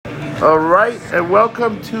All right, and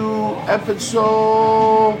welcome to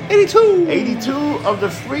episode 82 of the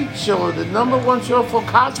Freak Show, the number one show for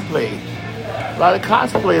cosplay. A lot of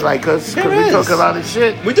cosplay like us, because we talk a lot of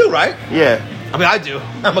shit. We do, right? Yeah. I mean, I do.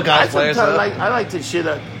 I'm a cosplayer. I like to shit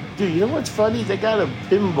up. Dude, you know what's funny? They got a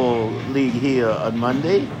pinball league here on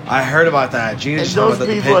Monday. I heard about that. Gina And those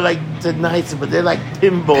people are like the nicest, but they're like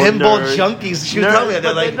pinball nerds. Junkies. She was telling me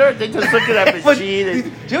they're like nerds. They just look at that machine.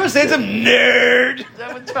 Do you ever say some nerd?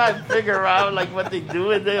 They would try and figure out like what they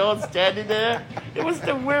do, and they all standing there. It was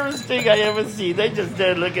the weirdest thing I ever seen. They just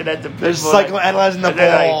there looking at the pinball. They're psychoanalyzing the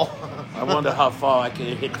ball. I wonder how far I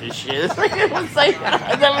can hit this shit. It was like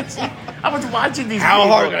I never seen. I was watching these. How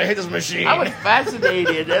people. hard can I hit this machine? I was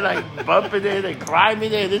fascinated. They're like bumping it and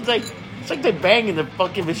climbing it. It's like they're banging the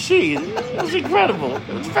fucking machine. It was incredible. It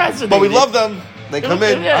was fascinating. But we love them. They come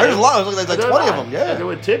in. Yeah. I heard a lot. It was like 20 of them. Yeah. And they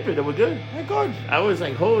were tipping. They were good. My God. I was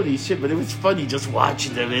like, holy shit. But it was funny just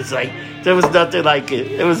watching them. It's like, there was nothing like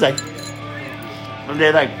it. It was like, and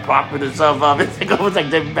they're like propping themselves up. It's like almost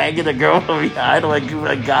like they're banging a girl from behind or like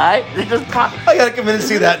a guy. They just pop. I gotta come in and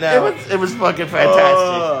see that now. It was fucking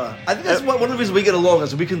fantastic. I think that's one of the reasons we get along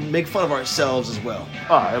is we can make fun of ourselves as well.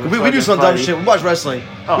 Oh, we do some dumb shit. We watch wrestling.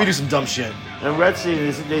 Oh. We do some dumb shit. And wrestling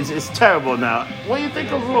is terrible now. What do you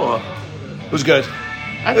think of Raw? It was good.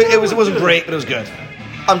 It wasn't great, but it was good.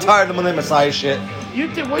 I'm tired of the Monday Messiah shit. What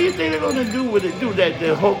do you think they're gonna do with it? Do that?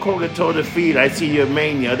 The Hulk Hogan told the Fiend, "I see you at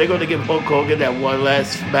Mania." They're gonna give Hulk Hogan that one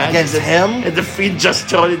last match against him, and the Fiend just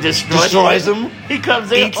totally destroys him. He comes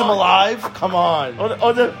in, eats him alive. Come on.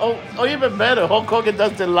 Or even better, Hulk Hogan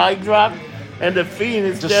does the leg drop, and the Fiend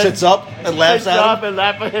is just sits up and laughs at him. And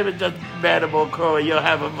laugh at him and just mad about Corey. You'll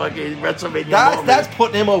have a fucking WrestleMania. That's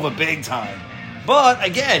putting him over big time. But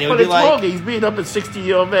again, it would be like Hogan. He's beating up a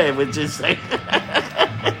 60-year-old man, which is like.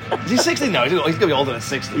 Is he 60? No, he's going to be older than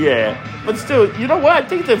 60. Yeah. But still, you know what? I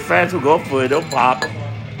think the fans will go for it. They'll pop.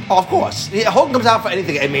 Oh, of course. Yeah, Hogan comes out for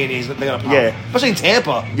anything at Mania, they're going to pop. Yeah. Especially in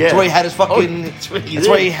Tampa. Yeah. That's where he had his fucking... that's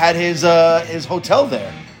where he had his hotel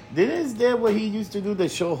there. Is there where he used to do the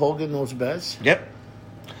show Hogan Knows Best? Yep.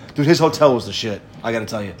 Dude, his hotel was the shit. I got to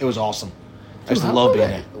tell you. It was awesome. I used to love being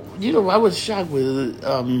there. You know, I was shocked when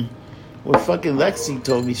fucking Lexi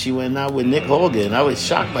told me she went out with Nick Hogan. I was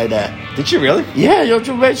shocked by that. Did she really? Yeah, you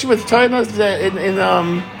know, she was telling us that in the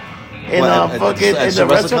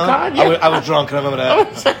WrestleCon. Yeah. I was drunk. I remember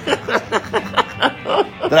that.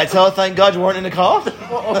 Did I tell her? Thank God you weren't in the car.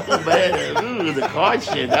 Oh man, the car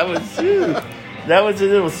shit. That was a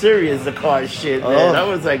little serious. The car shit, man. I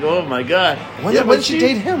was like, oh my God. When did she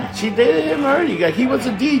date him? She dated him early. Like, he was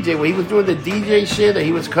a DJ. When he was doing the DJ shit, and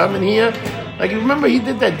he was coming here. Like, you remember he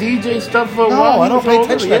did that DJ stuff for a while? No, I don't pay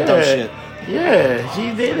attention to that dumb shit. Yeah,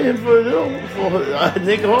 she dated him for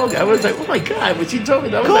Nick Hogan. I was like, oh my God, when she told me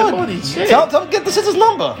that, I was like, holy shit. Tell get the sister's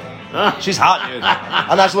number. She's hot, dude.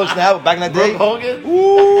 I'm not sure looks now, but back in that day. Hogan?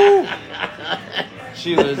 Ooh.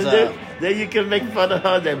 She was... Then you can make fun of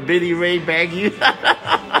her that Billy Ray banged you.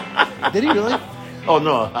 Did he really? Oh,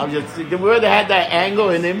 no. I'm just... The word that had that angle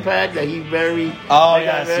and impact that he very... Oh,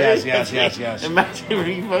 yes. Imagine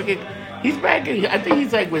he fucking... He's back in... I think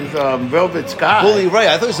he's like with Velvet Sky. Bully Ray.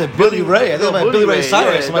 I thought you said Billy Ray. I thought it was Billy Ray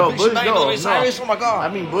Cyrus. Yeah, Billy Ray Cyrus? Oh, my God.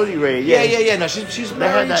 I mean, Bully Ray. Yeah. No, she's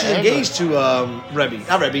married. She's engaged to Rebby.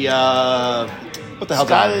 Not Rebby. What the hell?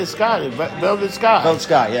 Scotty. Velvet Sky. Velvet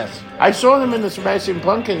Sky, yes. I saw them in the Smashing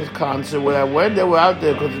Pumpkins concert when I went. They were out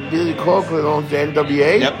there because Billy Corcoran owns the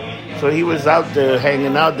NWA. Yep. So he was out there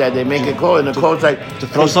hanging out that they make a call. And Nicole's like... To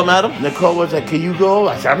throw something at him? Nicole was like, can you go?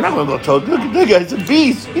 I said, I'm not going to go talk. Look at that guy. He's a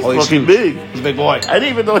beast. He's fucking big. He's a big boy. I didn't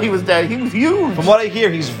even know he was that. He was huge. From what I hear,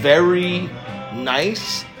 he's very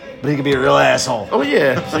nice, but he can be a real asshole. Oh,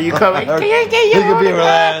 yeah. So you come in. He can be a real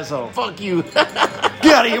asshole. Fuck you.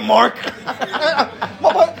 Get out of here, Mark. My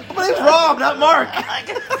name's Rob, not Mark.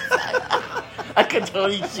 I can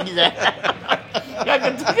totally see that.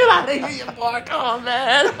 Get out of here, Mark. Oh,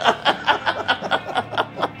 man.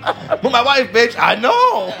 But my wife, bitch, I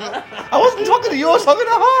know. I wasn't talking to you. I was talking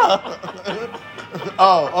to her.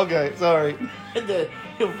 Oh, okay. Sorry.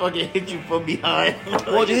 He'll fucking hit you from behind.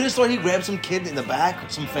 Well, did you hear the story? He grabbed some kid in the back,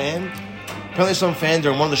 some fan. Apparently some fan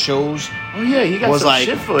during one of the shows Oh yeah, he got was some like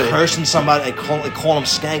shit for it. cursing somebody, like calling them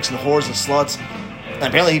skanks and whores and sluts. And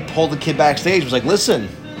apparently he pulled the kid backstage. Was like, listen,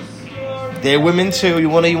 they're women too. You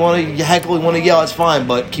want to heckle, you want to yell, it's fine,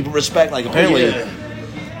 but keep it respect. Like apparently,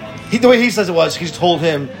 the way he says it was, he's told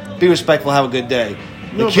him, be respectful, have a good day.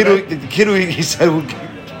 The kid who he said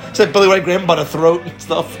Billy Ray grabbed him by the throat and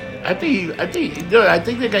stuff. I think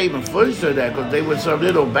they got even footage of that because there was some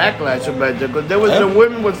little backlash about that. Because there was the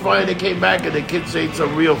women was fine. They came back and the kids said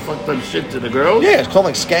some real fucked up shit to the girls. Yeah, it's called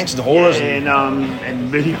like skanks and whores.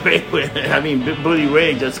 And Billy Ray, Billy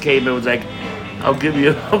Ray just came and was like, I'll give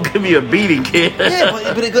you a beating, kid. Yeah,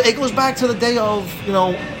 but it goes back to the day of,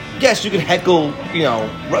 yes, you can heckle,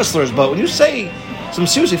 wrestlers, but when you say some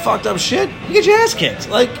seriously fucked up shit, you get your ass kicked.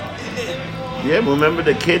 Like, yeah, remember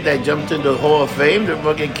the kid that jumped into the Hall of Fame? The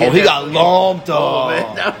fucking kid. Oh, he got lumped up. Oh,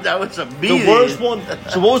 man, that was a beating. The worst one.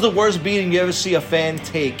 So, what was the worst beating you ever see a fan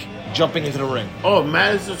take jumping into the ring? Oh,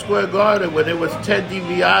 Madison Square Garden when it was Ted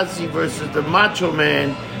DiBiase versus the Macho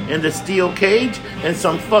Man in the steel cage, and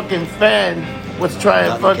some fucking fan was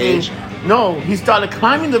trying to fucking. No, he started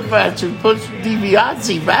climbing the fence and pushed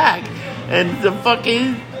DiBiase back, and the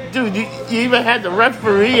fucking dude. You even had the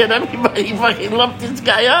referee and everybody fucking lumped this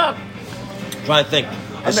guy up. I'm trying to think.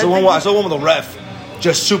 I saw one with the ref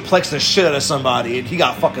just suplexed the shit out of somebody, and he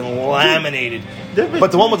got fucking laminated.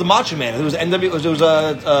 But the one with the Macho Man, it was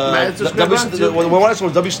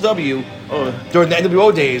WCW during the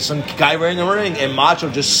NWO days. Some guy ran in the ring, and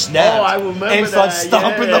Macho just snapped. Oh, I remember and started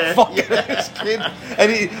stomping the fucking yeah. kid.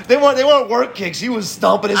 And they weren't work kicks. He was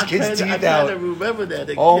stomping his kid's teeth out. I remember that.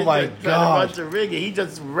 The oh kid my god! God! To ring, and he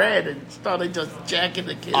just ran and started just jacking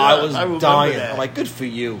the kid. I was dying. That. I'm like, good for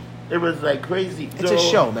you. It was like crazy. It's a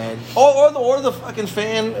show, man. Or the fucking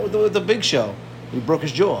fan with the Big Show. He broke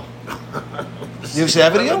his jaw. You ever see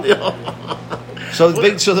that video? So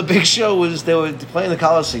the Big Show was, they were playing the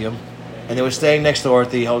Coliseum, and they were staying next door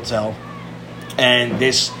at the hotel, and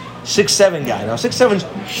this 6'7" guy. Now 6'7's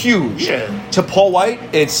huge. Yeah. To Paul White,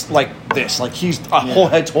 it's like this, like he's a whole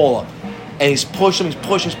head taller, and he's pushing him,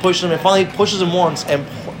 and finally he pushes him once, and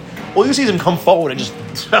all you see is him come forward and just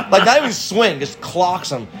like not even swing, just clocks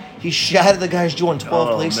him. He shattered the guy's jaw in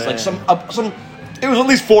 12 places. Man. Like it was at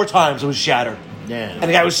least 4 times it was shattered. Yeah. And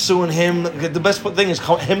the guy was suing him. The best thing is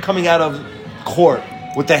him coming out of court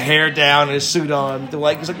with the hair down and his suit on. He's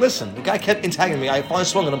like, listen, the guy kept attacking me. I finally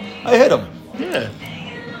swung at him. I hit him. Yeah.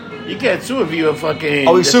 You can't sue if you're fucking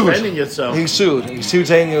sued. defending yourself. He sued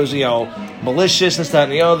saying it was, malicious, this, that,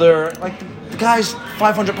 and the other. Like, the guy's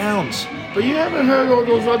 500 pounds. But you haven't heard all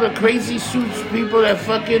those other crazy suits people that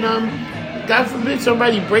fucking, God forbid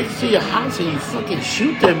somebody breaks to your house and you fucking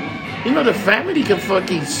shoot them. You know the family can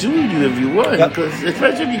fucking sue you if you want, because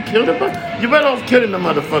especially if you kill them, you better off killing the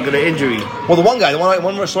motherfucker, the injury. Well, the one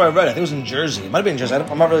story I read, I think it was in Jersey. It might have been in Jersey.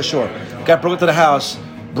 I'm not really sure. Guy broke into the house,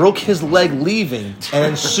 broke his leg leaving, and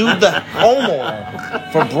then sued the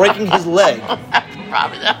homeowner for breaking his leg.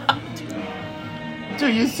 Probably not.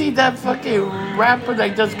 Dude, you see that fucking rapper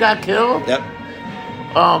that just got killed? Yep.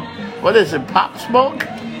 What is it, Pop Smoke?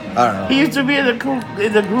 I don't know. He used to be in the group,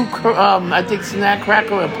 I think Snack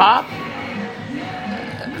Crackle and Pop.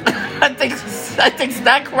 I think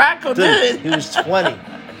Snack Crackle did it. He was 20.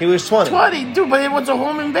 He was 20. 20, dude, but it was a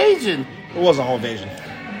home invasion. It was a home invasion.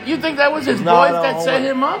 You think that was his boys that set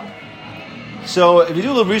him up? So, if you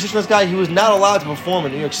do a little research on this guy, he was not allowed to perform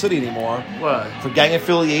in New York City anymore. What? For gang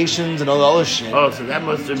affiliations and all the other shit. Oh, so that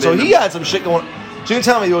must have been... So he had some shit going... So you can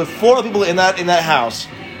tell me there were 4 people in that house.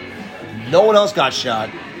 No one else got shot.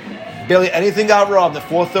 Barely anything got robbed at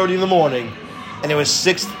 4:30 in the morning. And there was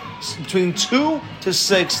between 2 to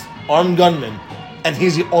 6 armed gunmen. And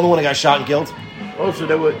he's the only one that got shot and killed. Oh, so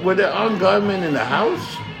were there armed gunmen in the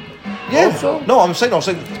house? Yeah. Also? No, I'm saying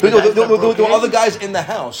there were other guys in the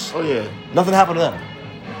house. Oh, yeah. Nothing happened to them.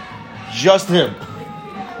 Just him.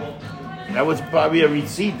 That was probably a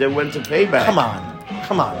receipt that went to payback. Come on.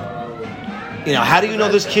 How do you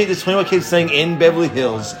know this 21 kid staying in Beverly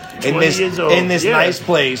Hills in this nice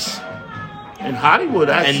place in Hollywood,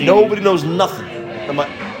 actually, and nobody knows nothing?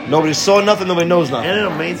 Nobody saw nothing. Nobody knows nothing. Isn't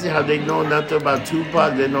it amazing how they know nothing about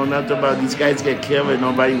Tupac? They know nothing about these guys get killed and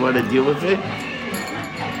nobody want to deal with it.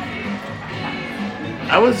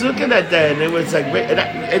 I was looking at that and it was like,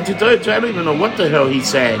 and to tell you, I don't even know what the hell he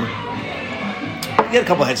sang. He had a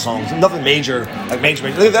couple of hit songs, nothing major, like major.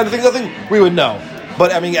 Nothing we would know.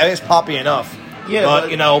 But I mean, it's poppy enough. Yeah, but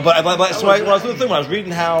when I was doing the thing, when I was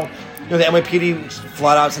reading how the NYPD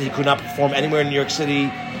flat out said he could not perform anywhere in New York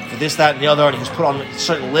City for this, that, and the other, and he was put on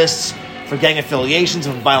certain lists for gang affiliations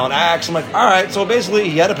and violent acts. I'm like, all right, so basically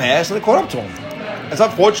he had a pass, and they caught up to him. It's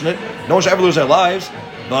unfortunate. No one should ever lose their lives,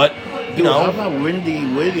 but how about Wendy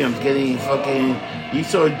Williams getting fucking? You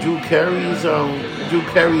saw Drew Carey's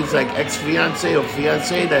like ex-fiance or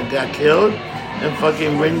fiance that got killed, and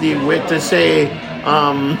fucking Wendy went to say,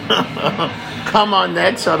 come on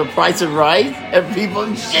next on The Price is Right, and people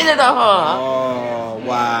shitted on her. Oh,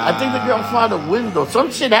 wow. I think the girl found a window.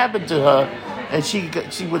 Some shit happened to her, and she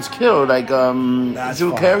was killed. Like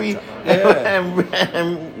Drew Carey and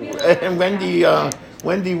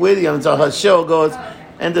Wendy Williams on her show goes.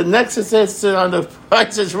 And the Nexus on the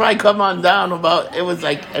Price is Right come on down about it was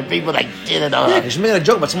like and people like did it on. Yeah, because she made a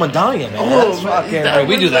joke about someone dying, man. Oh, man,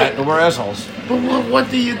 we do that, but we're assholes. But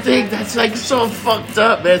what do you think? That's like so fucked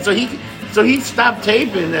up, man. So he stopped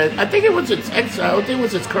taping that. I think it was his ex. I don't think it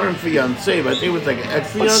was his current fiance, but I think it was like an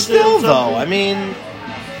ex fiance. Still though, I mean,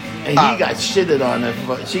 and he got shitted on it.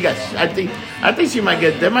 But she got. I think she might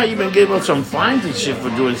get. They might even give her some fines and shit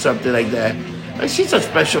for doing something like that. Like she's a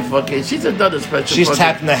special fucking. She's another special. She's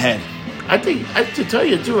tapped in the head. I think. To tell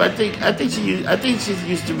you too, I think she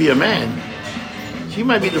used to be a man. She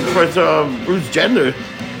might be the first Bruce Jenner.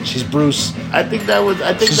 She's Bruce. I think that was.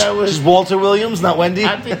 She's Walter Williams, not Wendy.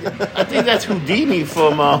 I think that's Houdini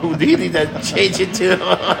from Houdini that changed it to.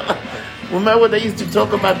 Remember when they used to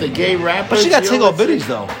talk about the gay rappers? But she got tingle bitties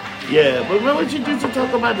though. Yeah, but remember she used to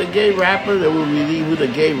talk about the gay rapper that would reveal who the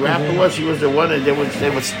gay rapper was? She was the one that they would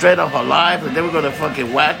straight up her life and they were gonna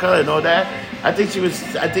fucking whack her and all that. I think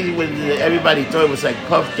when everybody thought it was like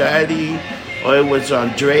Puff Daddy or it was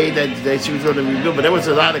Dre that she was gonna reveal, but there was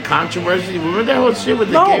a lot of controversy. Remember that whole shit with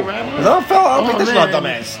the gay rapper? No, fella, I don't think that's not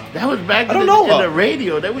dumbass. That was back in the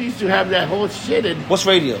radio. They used to have that whole shit. What's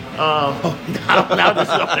radio? Now this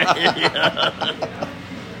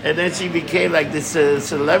And then she became like this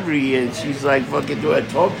celebrity, and she's like fucking doing a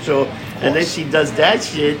talk show, and then she does that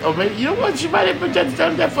shit. Or maybe, you know what? She might have just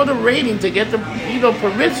done that for the rating to get the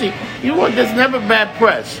publicity. You know what? There's never bad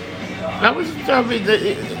press. That was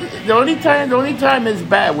the only time it's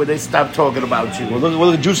bad when they stop talking about you. Well,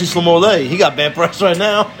 look at Juicy Smollett. He got bad press right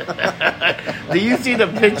now. Do you see the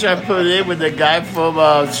picture I put in with the guy from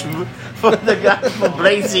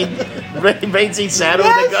Blazing Saddles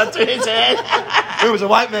with the gun to his head? It was a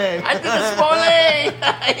white man. I did the Smollett.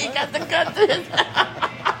 He got the gun to his head.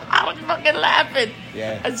 I was fucking laughing.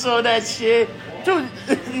 Yeah. I saw that shit. Dude,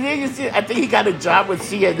 you see, I think he got a job with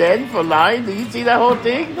CNN for lying. Did you see that whole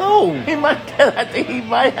thing? No. I think he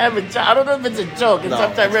might have a job. I don't know if it's a joke. No,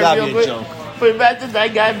 it's gotta be a joke. But imagine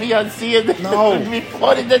that guy be on CNN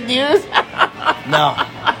reporting the news. No,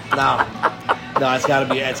 it's gotta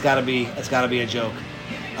be a joke.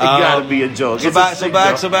 It gotta be a joke. So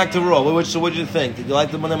back to Raw. So what'd you think? Did you like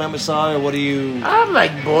the Monday Night Messiah? Or what do you? I'm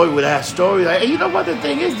like bored with that story. Like, you know what the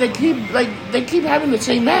thing is? They keep having the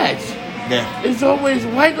same match. Yeah. It's always,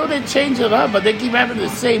 why don't they change it up? But they keep having the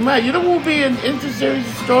same match. You know what would be an interesting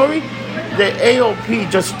story? The AOP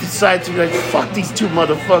just decides to be like, fuck these two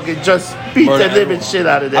motherfuckers, just beat the living shit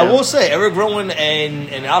out of them. I will say, Eric Rowan and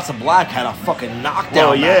Aleister Black had a fucking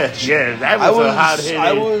knockdown match. Yeah, that was a hot hit.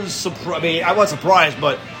 I was surprised. I mean, I wasn't surprised,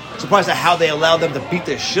 but surprised at how they allowed them to beat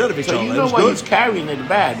the shit out of each other. So you know what he's carrying in the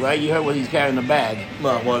bag, right? You heard what he's carrying in the bag.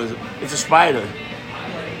 Well, what is it? It's a spider.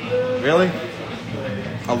 Really?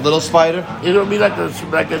 A little spider? It'll be like a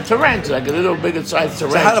tarantula, like a little bigger sized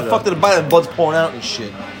tarantula. So how the fuck did it bite? The blood's pouring out and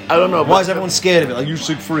shit. I don't know. Why is everyone scared of it? Like, you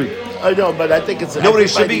sick freak. I know, but I think it's... Nobody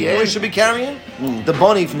should be carrying? The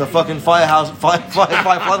bunny from the fucking Funhouse.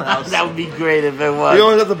 That would be great if it was. You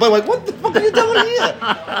always have the bunny like, what the fuck are you doing here?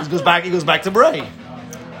 He goes back to Bray.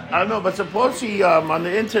 I don't know, but supposedly on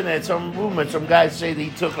the internet, some guys say that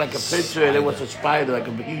he took like a picture and it was a spider, like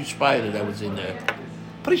a huge spider that was in there.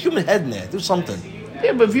 Put a human head in there. Do something.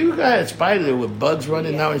 Yeah, but if you got a spider with bugs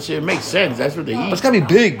running out and shit, it makes sense. That's what they eat. But it's gotta be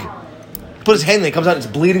big. Put his hand in there, it comes out, it's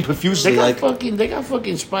bleeding profusely. They got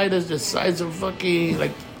fucking spiders the size of fucking, like,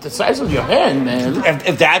 the size of your hand, man.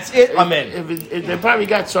 If that's it, I'm in. If they probably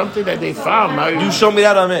got something that they found. Now you show me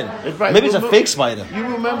that, I'm in. Maybe it's a fake spider. You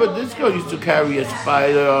remember this girl used to carry a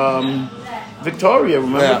spider, Victoria,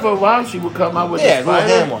 remember? Yeah. For a while, she would come out with a spider. Yeah, a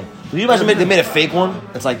little hand one. Can you imagine they made a fake one?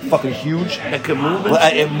 It's like fucking huge. That can move it?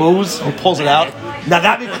 It moves. He pulls it out. Now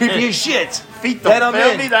that'd be creepy as shit. Feet don't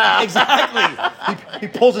fail me now. Exactly. He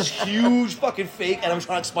pulls this huge fucking fake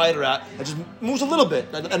animatronic spider out. It just moves a little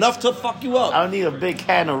bit. Enough to fuck you up. I don't need a big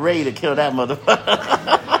can of Ray to kill that motherfucker.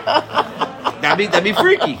 That'd be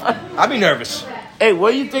freaky. I'd be nervous. Hey,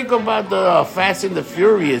 what do you think about the Fast and the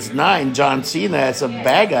Furious 9, John Cena as a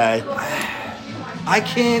bad guy?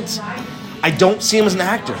 I don't see him as an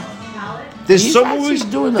actor. There's some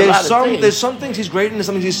things he's great in and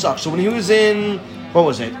some things he sucks. So when he was in, what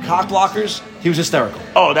was it, Cock Blockers, he was hysterical.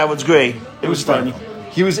 Oh, that was great. It was funny.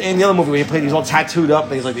 He was in the other movie where he played, he's all tattooed up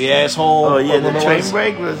and he's like the asshole. Oh yeah, the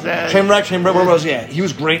Trainwreck was that? Trainwreck was, yeah. He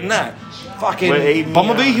was great in that. Fucking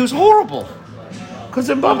Bumblebee, he was horrible. Because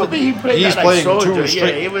in Bumblebee he played like soldier. Yeah,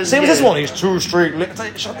 it was same as this one. He's too straight.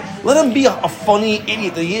 Let him be a funny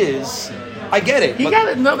idiot that he is. I get it. He got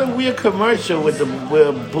another weird commercial with the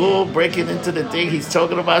bull breaking into the thing. He's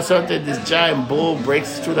talking about something. This giant bull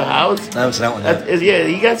breaks through the house. I haven't seen that one yet. Yeah,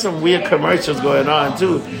 he got some weird commercials going on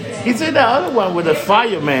too. He's in the other one with the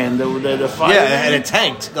fireman. The fireman. Yeah, and it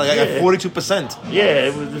tanked like 42%. Yeah,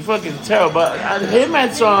 it was fucking terrible. But him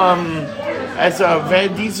as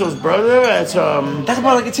Van Diesel's brother, That's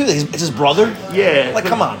about like it too. It's his brother. Yeah, Like,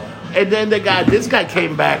 come on. And then this guy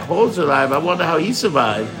came back, holds alive. I wonder how he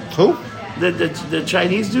survived. Who? The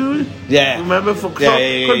Chinese dude? Yeah. Remember?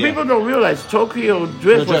 Because people don't realize Tokyo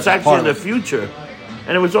Drift was actually in the future.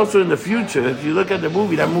 And it was also in the future. If you look at the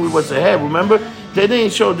movie, that movie was ahead. Remember? They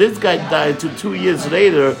didn't show this guy died until 2 years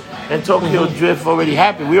later, and Tokyo Drift already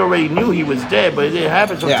happened. We already knew he was dead, but it didn't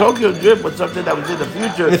happen. So Tokyo Drift was something that was in the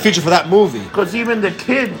future. In the future for that movie. Because even the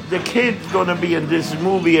kid's going to be in this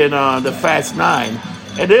movie in the Fast 9.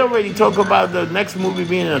 And they already talk about the next movie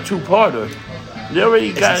being a two-parter. They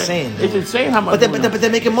already got insane. It's insane how much. But they're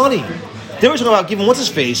making money. They were talking about giving what's his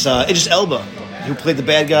face, Idris Elba, who played the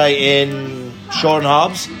bad guy in Shaw and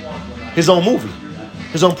Hobbs, his own movie,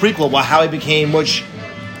 his own prequel about how he became. Which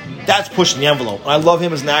that's pushing the envelope. I love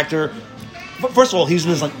him as an actor. But first of all, he's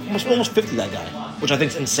in his like almost 50. That guy, which I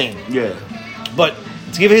think is insane. Yeah. But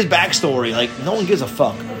to give his backstory, like no one gives a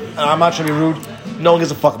fuck. And I'm not trying to be rude. No one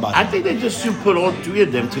gives a fuck about I it. think they just should put all three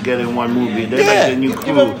of them together in one movie. They're Yeah, like the new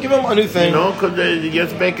crew. give him a new thing. You know, because they're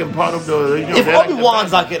just making part of the. You know, If they're like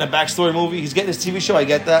Obi-Wan's the not getting a backstory movie, he's getting his TV show, I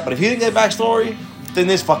get that. But if he didn't get a backstory, then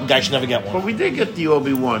this fucking guy should never get one. But we did get the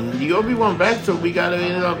Obi-Wan. The Obi-Wan backstory, we got it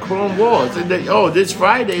in Clone Wars. And this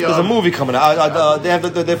Friday. There's a movie coming out.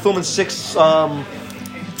 They're filming 6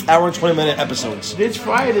 hour and 20-minute episodes. This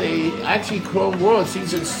Friday, actually, Clone Wars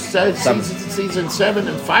season 7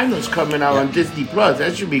 and finals coming out on Disney Plus.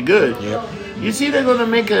 That should be good. Yep. You see, they're gonna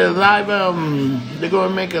make a live.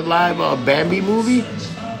 Bambi movie.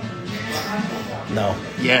 No.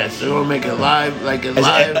 Yes, they're gonna make a live, Are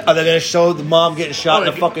they going to show the mom getting shot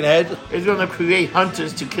in the fucking head? It's gonna create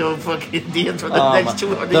hunters to kill fucking Indians for the next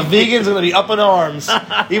 200 The vegans are going to be up in arms,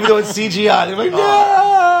 even though it's CGI. They're like,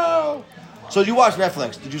 no! So you watched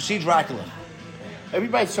Netflix. Did you see Dracula?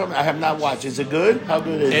 Everybody's telling me I have not watched. Is it good? How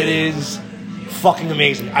good is it? It is fucking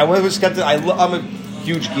amazing. I went with skeptical. I'm a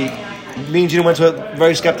huge geek. Me and Gina went to it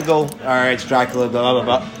very skeptical. All right, it's Dracula, blah, blah,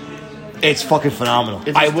 blah. It's fucking phenomenal.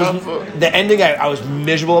 The ending I was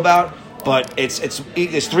miserable about, but it's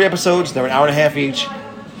 3 episodes. They're an hour and a half each.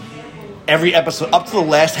 Every episode, up to the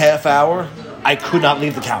last half hour, I could not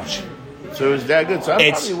leave the couch. So is that good? So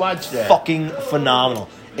I'll probably watch that. Fucking phenomenal.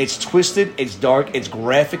 It's twisted, it's dark, it's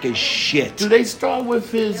graphic as shit. Do they start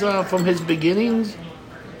with his from his beginnings?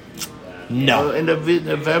 No. And the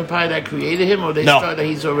vampire that created him, or they start that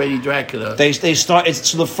he's already Dracula? They start.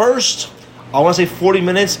 So the first, I want to say 40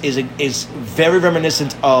 minutes is very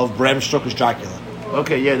reminiscent of Bram Stoker's Dracula.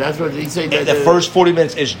 Okay, yeah, that's what they say. The first 40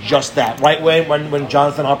 minutes is just that. Right when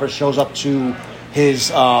Jonathan Harper shows up to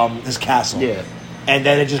his castle. Yeah. And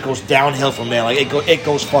then it just goes downhill from there. Like it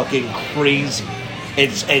goes fucking crazy.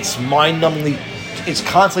 It's mind-numbingly. It's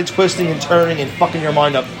constantly twisting and turning and fucking your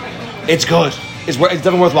mind up. It's good. It's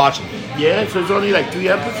definitely worth watching. Yeah, so it's only like 3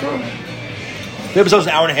 episodes? The episode's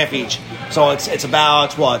an hour and a half each. So it's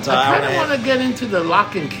about, what, I kind of want to get into the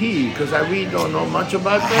Lock and Key, because I really don't know much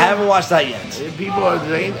about that. I haven't watched that yet. People are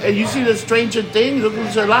saying, and you see the Stranger Things, look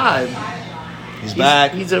who's alive. He's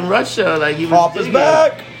back. He's in Russia, like he was. Pop is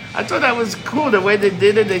back. I thought that was cool, the way they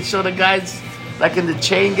did it. They show the guys, like in the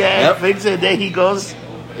chain gang, fix it, then he goes,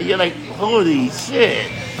 and you're like, holy shit.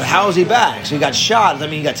 But how is he back? So he got shot. Does that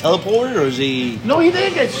mean he got teleported, or is he... No, he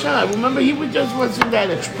didn't get shot. Remember, he was in that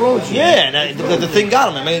explosion. Yeah, and the thing got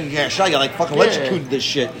him. I mean, he got shot. He got, like, fucking electrocuted this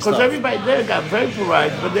shit. Because everybody there got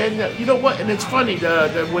vaporized. But then, you know what? And it's funny,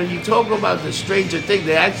 when you talk about the Stranger Thing,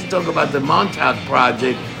 they actually talk about the Montauk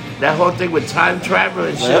Project, that whole thing with time travel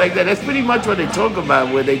and shit like that. That's pretty much what they talk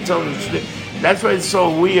about, where they told them... That's why it's so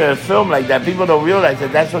weird, a film like that. People don't realize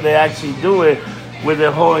that that's what they actually do it with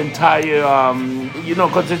the whole entire,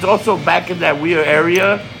 because it's also back in that weird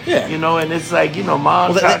area, and it's like, Mom.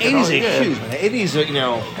 Well, the 80s are huge, man. The 80s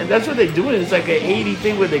are, And that's what they do. It's like an 80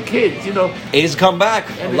 thing with the kids, 80s come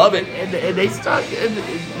back. I love it. And they start, and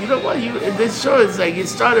you know what? This show is like, it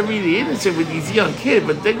started really innocent with these young kids,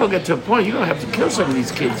 but they're going to get to a point, you're going to have to kill some of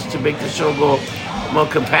these kids to make the show go more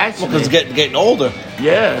compassionate. Because it's getting older.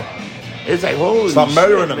 Yeah. It's like, holy Stop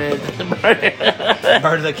murdering them. Man.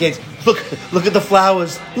 Murder the kids. Look at the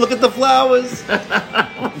flowers. Look at the flowers. Do you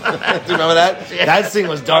remember that? Yeah. That scene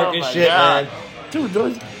was dark as shit, man. Dude,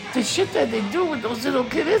 the shit that they do with those little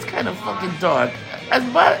kids is kind of fucking dark.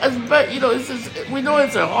 We know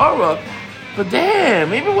it's a horror, But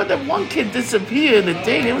damn, even when that one kid disappeared in the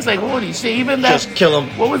thing, it was like, holy shit. Even that. Just kill him.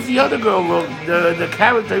 What was the other girl? The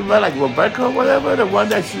character, like Rebecca or whatever, the one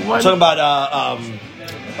that she won. Talking about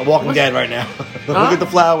Walking Dead right now. Look at the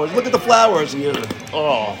flowers. Look at the flowers. Yeah.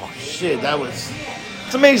 Oh shit, that was.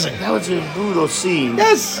 It's amazing. That was a brutal scene.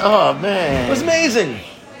 Yes. Oh man. It was amazing.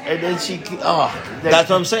 And then that's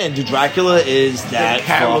what I'm saying. Dude, Dracula is that.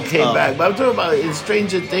 Carol came back. But I'm talking about in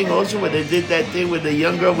Stranger Thing also when they did that thing with the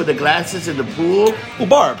young girl with the glasses in the pool. Well,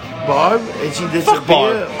 Barb, and she disappeared. Fuck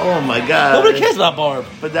Barb. Oh my god. Nobody cares about Barb.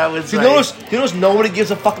 But that was. You notice nobody gives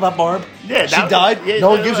a fuck about Barb. Yeah, she died. Yeah, no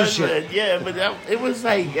one gives a shit. Yeah, but it was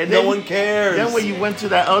like. And no one cares. Then when you went to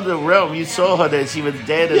that other realm, you saw her that she was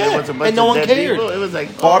dead, and there was a bunch and no of one dead cared. people. It was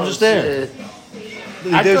like Barb's just there.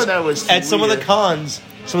 I thought that was at some of the cons.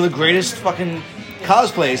 Some of the greatest fucking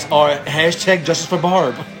cosplays are hashtag Justice for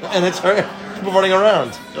Barb, and it's her people running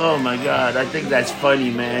around. Oh my god, I think that's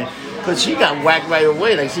funny, man. Cause she got whacked right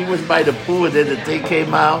away. Like she was by the pool, and then the thing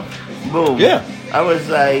came out. Boom. Yeah. I was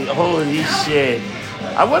like, holy shit.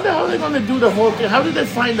 I wonder how they're gonna do the whole thing. How did they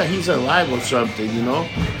find that he's alive or something? You know?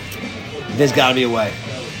 There's got to be a way.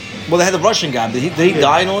 Well, they had the Russian guy. Did he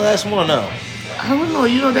die and all that? Someone or no? I don't know.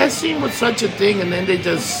 You know that scene was such a thing, and then they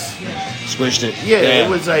just squished it. Yeah, it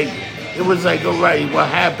was like, all right, what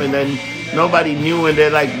happened? And nobody knew, and they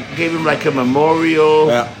like gave him like a memorial.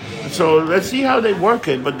 Yeah. So let's see how they work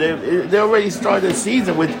it. But they already started the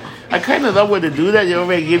season with. I kind of love when they do that. They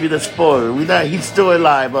already give you the spoiler. He's still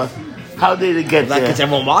alive, but how did it get there? Because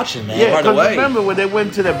everyone watching, man. Yeah, right away. Remember when they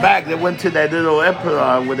went to the back, they went to that little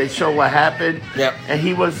epilogue where they show what happened. Yeah. And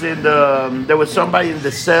he was in the. There was somebody in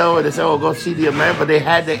the cell, and they said, "Oh, go see the American." But they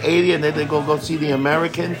had the alien, then they go see the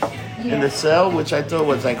American in the cell, which I thought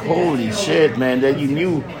was like, holy shit, man. Then you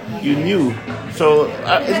knew. So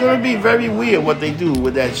it's gonna be very weird what they do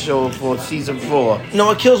with that show for season 4. No,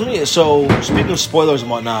 what kills me is speaking of spoilers and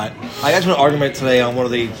whatnot, I got into an argument today on one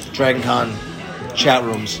of the Dragon Con chat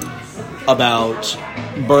rooms about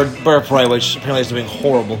Bird of Prey, which apparently is doing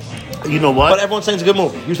horrible. You know what? But everyone's saying it's a good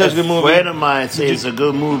movie. You said it's a good movie. A friend of mine says it's a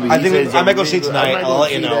good movie. I think I might go see it tonight. I'll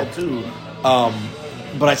let you know. That too.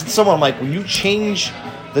 But I said to someone, I'm like, when you change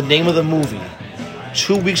the name of the movie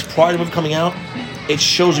 2 weeks prior to the movie coming out, it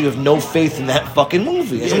shows you have no faith in that fucking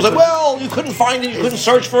movie. And someone's like, well, you couldn't find it, you couldn't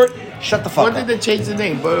search for it. Shut the fuck up. What did they change the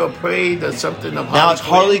name? Bird of Prey or something of now it's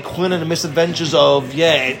Harley Quinn and the Misadventures of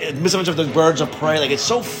Misadventures of the Birds of Prey. Like, it's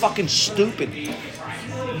so fucking stupid.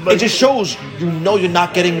 But it just shows you're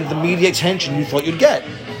not getting the media attention you thought you'd get.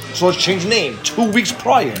 So let's change the name 2 weeks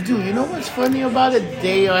prior. Dude, you know what's funny about it?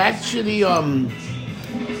 They are actually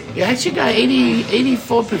it actually got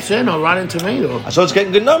 84% on Rotten Tomatoes. So it's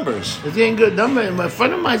getting good numbers. It's getting good numbers. And my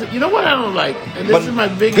friend of mine, you know what I don't like? And this is my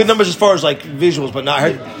biggest... Good numbers as far as, like, visuals, but not...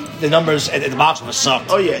 I heard the numbers at the box office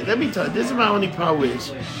sucked. Oh, yeah. Let me tell you. This is my only problem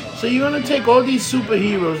is... So you're going to take all these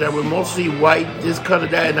superheroes that were mostly white, this color,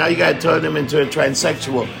 that, and now you got to turn them into a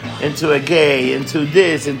transsexual, into a gay, into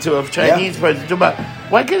this, into a Chinese person.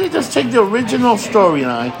 Why can't they just take the original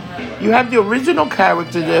storyline? You have the original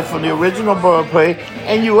character there from the original Bird of Prey,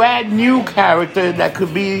 and you add new character that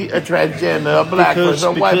could be a transgender, a black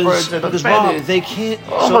person, a white person, a Spanish. They can't...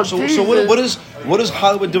 Oh, so what is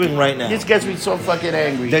Hollywood doing right now? This gets me so fucking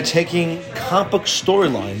angry. They're taking comic book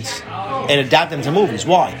storylines and adapting them to movies.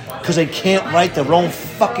 Why? Because they can't write their own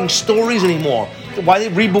fucking stories anymore. Why are they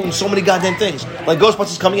rebooting so many goddamn things? Like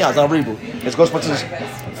Ghostbusters coming out, it's not a reboot. It's Ghostbusters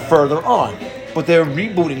further on. But they're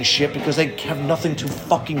rebooting shit because they have nothing to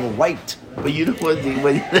fucking write. But you know what?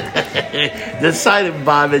 The Silent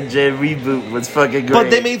Bob and Jen reboot was fucking great.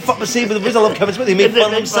 But they made fun. See, but the reason I love Kevin Smith, they made fun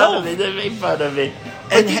of themselves. They made fun of it.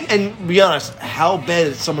 And be honest, how bad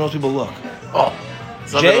did some of those people look? Oh,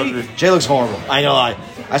 Jay looks horrible. I know.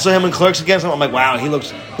 I saw him in Clerks against him. I'm like, wow, he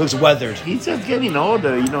looks weathered. He's just getting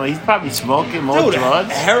older. You know, he's probably smoking more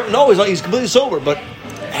drugs. He's completely sober, but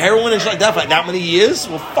heroin and shit like that for like that many years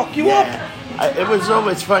will fuck you up. It was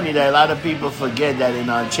always funny that a lot of people forget that in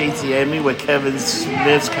Chasing Amy, with Kevin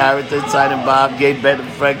Smith's character, Silent Bob, gave Ben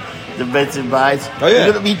Affleck the Vincent Vice. Oh, yeah.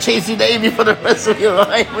 You're going to be chasing Amy for the rest of your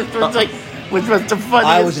life, which was the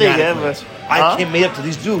funniest thing ever. I came made up to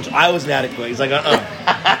these dudes. I was inadequate. He's like, He's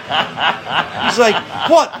like,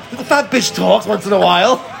 what? The fat bitch talks once in a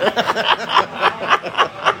while.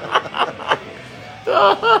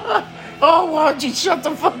 Oh, why don't you shut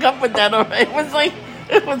the fuck up with that already?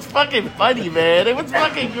 It was fucking funny, man. It was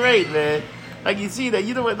fucking great, man. Like, you see that,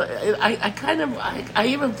 you know what, I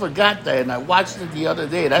even forgot that, and I watched it the other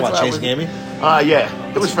day. That's Chasing Amy? Yeah.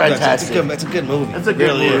 It was fantastic. It's a good movie. It's a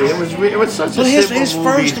good movie. It was such a simple movie. His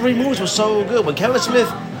first 3 movies were so good. When Kevin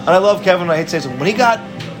Smith, and I love Kevin, I hate to say something, when he got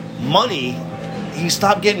money he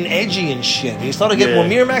stopped getting edgy and shit. He started getting when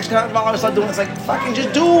Miramax got involved. Started doing it's like fucking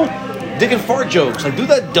just do dick and fart jokes. Like do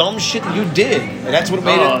that dumb shit that you did. And that's what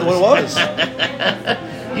made it what it was.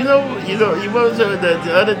 You know, what was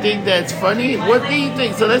the other thing that's funny? What do you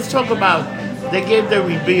think? So let's talk about. They gave the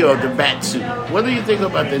reveal of the bat suit. What do you think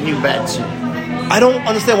about the new bat suit? I don't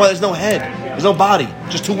understand why there's no head. There's no body.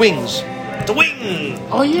 Just two wings. The wing.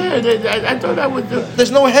 Oh yeah, I thought that was the.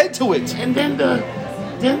 There's no head to it. And then the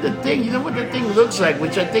thing. You know what the thing looks like,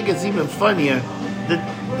 which I think is even funnier.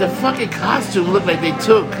 The fucking costume looked like they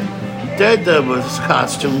took Daredevil's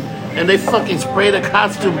costume and they fucking sprayed the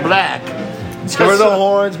costume black. Cover the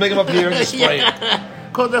horns, make them appear, and just spray it.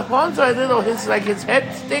 Because the horns are a little, his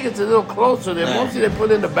head stick is a little closer. Mostly they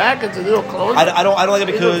put in the back, it's a little closer. I don't like it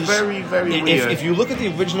because very, very weird. If you look at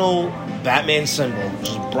the original Batman symbol, which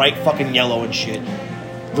is bright fucking yellow and shit,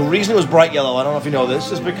 the reason it was bright yellow, I don't know if you know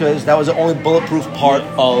this, is because that was the only bulletproof part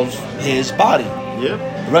of his body.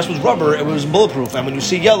 Yep. The rest was rubber, it was bulletproof. And when you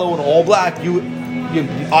see yellow and all black, your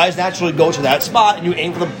eyes naturally go to that spot and you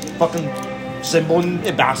aim for the fucking symbol and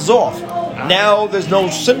it bounces off. Now there's no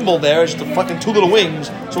symbol there; it's just the fucking two little wings.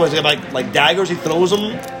 So it's like daggers. He throws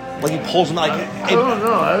them, like he pulls them. Like I don't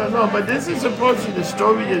know. But this is supposedly the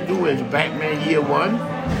story to do is Batman Year One,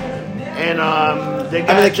 and they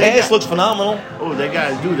got. the cast looks phenomenal. Oh, they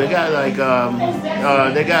got Iggy's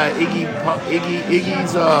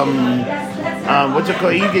what's it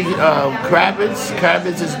called? Iggy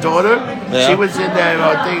Kravitz's daughter. Yeah. She was in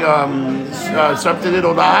that Something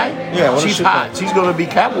Little Lie. Yeah, she's hot. She's going to be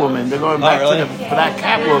Catwoman. They're going back to the Black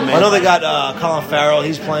Catwoman. I know they got Colin Farrell.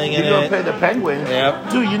 He's playing in it. He's going to play the Penguin.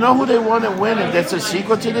 Yep. Dude, you know who they want to win? And there's a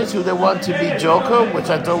sequel to this. Who they want to be Joker, which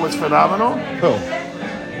I thought was phenomenal. Who?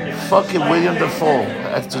 Fucking William Dafoe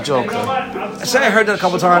as the Joker. I say I heard that a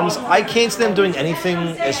couple times. I can't see them doing anything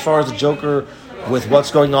as far as the Joker with what's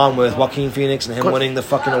going on with Joaquin Phoenix and him winning the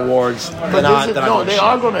fucking awards. They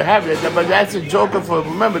are going to have it, but that's a Joker for.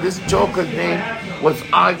 Remember, this Joker's name was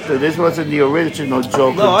Arthur. This wasn't the original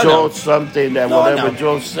Joker. Joe something that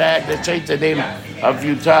Joe Sack. They changed the name a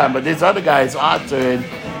few times, but this other guy is Arthur, and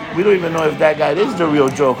we don't even know if that guy is the real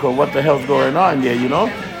Joker. What the hell's going on there? You know,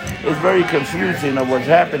 it's very confusing of what's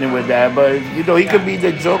happening with that. But he could be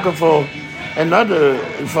the Joker for another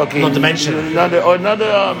fucking dimension, another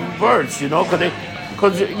verse, because the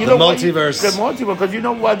multiverse. The multiverse, because you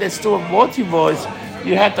know what? There's still a multiverse.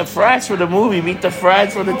 You had the Flash for the movie, meet the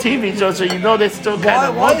Flash for the TV show, so they still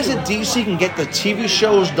got. Why is it DC can get the TV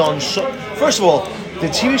shows done so? First of all, the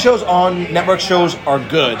TV shows on network shows are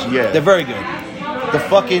good. Yeah, they're very good. The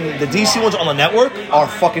DC ones on the network are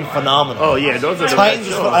fucking phenomenal. Oh yeah, those are the Titans.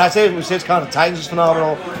 best shows. I say it's kind of Titans is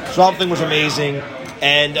phenomenal. Swamp Thing was amazing.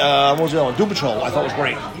 And what was the other one? Doom Patrol, I thought was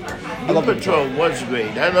great. Doom Patrol was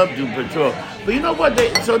great. I love Doom Patrol. But you know what?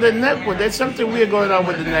 The network, there's something weird going on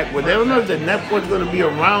with the network. They don't know if the network's going to be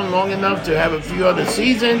around long enough to have a few other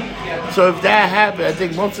seasons. So if that happens, I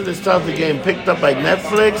think most of the stuff is getting picked up by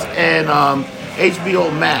Netflix and HBO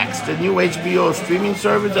Max, the new HBO streaming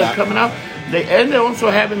service that's coming out. They're also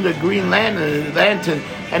having the Green Lantern.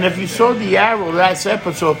 And if you saw the Arrow last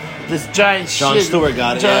episode, this giant Jon Stewart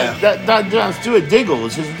got it, Jon Stewart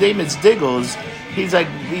Diggles. His name is Diggles. He's like,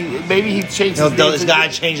 maybe he changed his name. This guy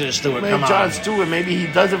changed it to Stewart. Come on. Jon Stewart, maybe he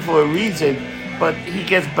does it for a reason. But he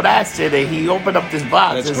gets blasted and he opened up this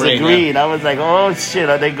box. It's green. Green. I was like, oh shit,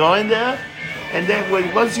 are they going there? And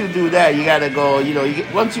then once you do that, you got to go,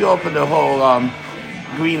 once you open the whole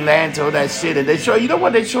Green Lantern, all that shit, and they show,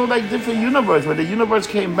 they show like different universe. When the universe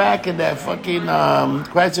came back in that fucking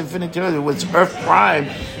Crisis Infinity Earth, it was Earth Prime,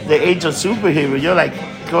 the age of superhero. You're like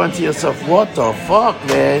going to yourself, what the fuck,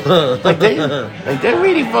 man? they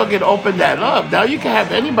really fucking opened that up. Now you can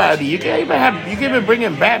have anybody. You can even bring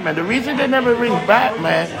in Batman. The reason they never bring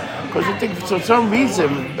Batman, because I think for some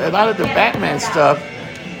reason a lot of the Batman stuff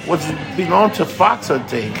belonged to Fox, I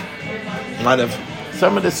think. Might have.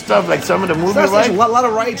 Some of the stuff, like some of the movie rights. A lot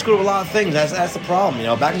of rights go to a lot of things. That's the problem.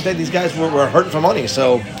 Back in the day, these guys were hurting for money.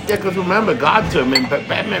 So yeah, because remember Gotham, and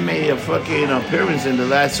Batman made a fucking appearance in the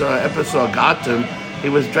last episode of Gotham. He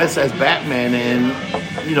was dressed as Batman, and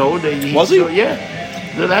was he?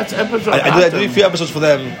 Yeah, the last episode. I did a few episodes for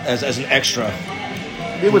them as an extra.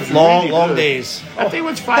 It was long really days. I think it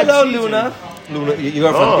was 5 Hello, seasons. Luna,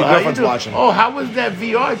 your girlfriend's watching. Oh, how was that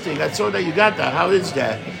VR thing? I saw that you got that. How is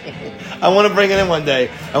that? I want to bring it in one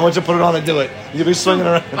day. I want you to put it on and do it. You'll be swinging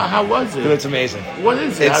around. How was it? It's amazing. What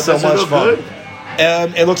is it? It's so much fun. Good?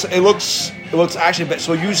 It looks actually better.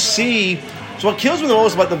 So you see. So what kills me the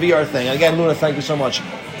most about the VR thing, and again, Luna, thank you so much,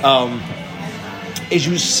 is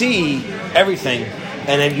you see everything,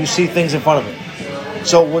 and then you see things in front of it.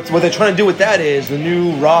 So what they're trying to do with that is the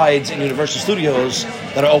new rides in Universal Studios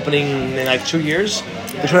that are opening in like 2 years.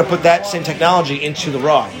 They're trying to put that same technology into the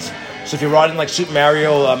rides. So if you're riding like Super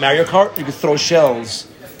Mario, Mario Kart, you can throw shells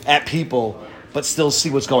at people, but still see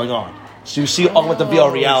what's going on. So you see augmented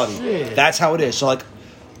VR reality. Shit. That's how it is. So like,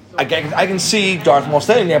 I can see Darth Maul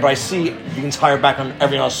standing there, but I see the entire back on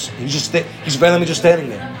everyone else. He's randomly just standing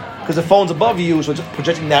there because the phone's above you, so it's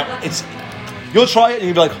projecting that. You'll try it and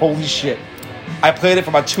you'll be like, holy shit. I played it for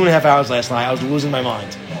about 2.5 hours last night. I was losing my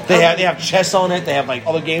mind. They have chess on it. They have like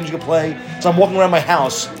other games you can play. So I'm walking around my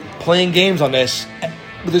house playing games on this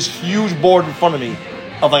with this huge board in front of me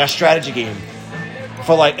of like a strategy game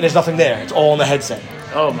for like, and there's nothing there. It's all on the headset.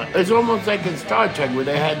 Oh my! It's almost like in Star Trek where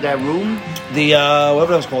they had that room. The whatever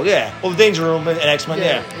that was called, yeah. Well, the Danger Room and X-Men,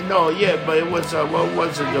 yeah. No, yeah, but it was what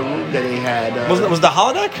was it? The room that they had Was it the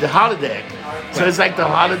holodeck? the holodeck. So it's like the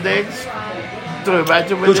holodecks. So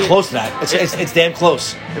imagine when It was close to that. It's damn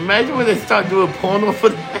close. Imagine when they start doing porno for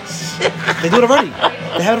that shit. They do it already.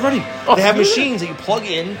 They have it already. Oh, They have really? machines that you plug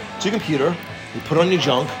in to your computer, you put on your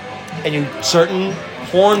junk, and you certain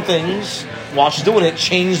porn things. While she's doing it,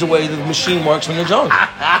 change the way the machine works on your junk.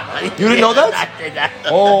 You didn't know that? I did not know.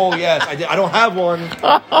 Oh yes, I did. I don't have one,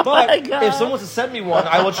 but my God. if someone wants to send me one,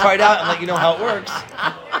 I will try it out and let you know how it works.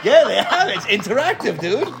 Yeah, they have it. It's interactive,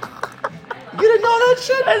 dude. You didn't know that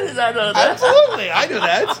shit? I did not know that. Absolutely, I knew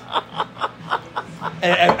that.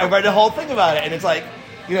 And I read the whole thing about it, and it's like,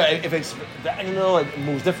 you know, if it's, you know, it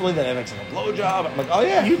moves differently than if it's like a blowjob. I'm like, oh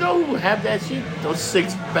yeah. You know who have that shit? Those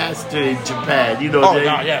 6 bastards in Japan. You know, Oh, they,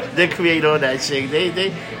 no, yeah. they create all that shit.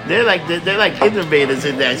 They're like innovators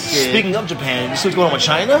in that shit. Speaking of Japan, you see what's going on with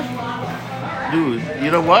China? Dude,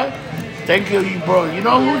 you know what? Thank you, bro. You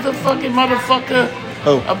know who's the fucking motherfucker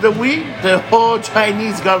Who? of the week? The whole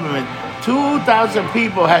Chinese government. 2,000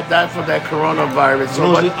 people had died from that coronavirus.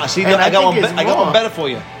 So what- I see. and I got think one. it's I got more. one better for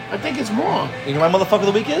you. I think it's more. You know my motherfucker of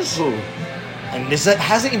the week is? Who? And this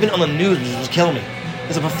hasn't even been on the news, which is killing me.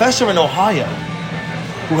 There's a professor in Ohio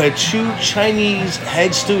who had 2 Chinese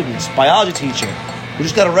head students, biology teacher, who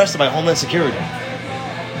just got arrested by Homeland Security.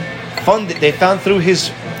 They found through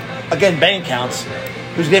his, again, bank accounts,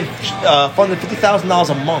 he was getting funded $50,000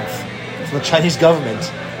 a month from the Chinese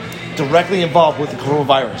government, directly involved with the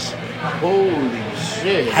coronavirus. Holy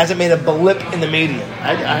shit. Hasn't made a blip in the media.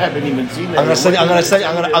 I haven't even seen that. I'm gonna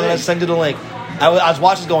What send you the link. I was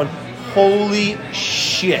watching, going, holy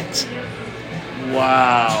shit.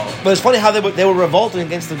 Wow. But it's funny how they were revolting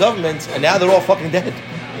against the government, and now they're all fucking dead.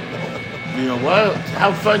 You know what?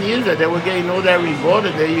 How funny is that? They were getting all that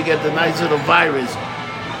revolted. There you get the nice little virus.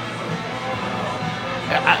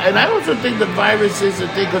 And I also think the virus is a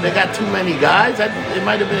thing because they got too many guys. It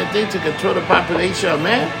might have been a thing to control the population of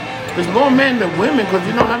men. There's more men than women because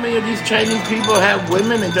you know how many of these Chinese people have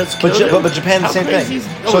women and just kill them? But Japan, the How same crazy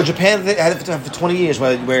thing. is- So Japan had it for 20 years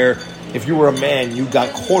where if you were a man, you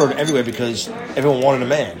got quartered everywhere because everyone wanted a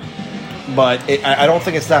man. But I don't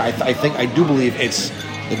think it's that. I do believe it's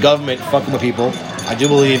the government fucking with people. I do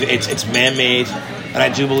believe it's man-made, and I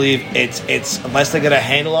do believe it's unless they get a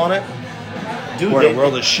handle on it. Dude, We're in a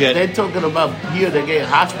world of shit. They're talking about here. They're getting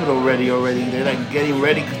hospital ready already. They're like getting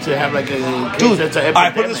ready to have like a case Dude, that's an all epidemic.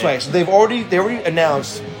 right, put it this way. So they already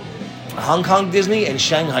announced Hong Kong Disney and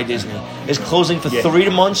Shanghai Disney is closing for 3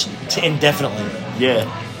 months to indefinitely. Yeah.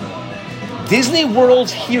 Disney World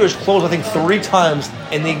here is closed, I think, 3 times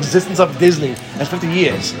in the existence of Disney. That's 50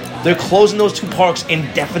 years. They're closing those 2 parks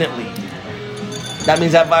indefinitely. That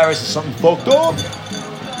means that virus is something fucked up.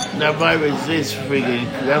 That virus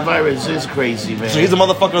is crazy, man. So he's the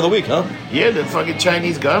motherfucker of the week, huh? Yeah, the fucking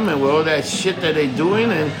Chinese government with all that shit that they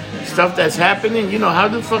doing and stuff that's happening. You know, how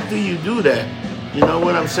the fuck do you do that? You know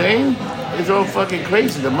what I'm saying? It's all fucking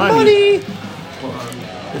crazy. The money.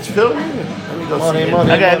 It's filled in. Let me go Money, see it.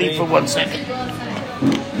 money, I gotta money. leave for 1 second.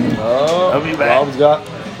 Oh, I'll be back.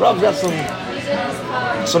 Rob's got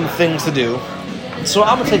some things to do. So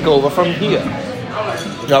I'm gonna take over from here.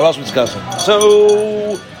 Now, what else are we discussing?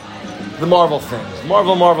 So, the Marvel things.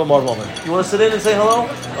 Marvel. You want to sit in and say hello?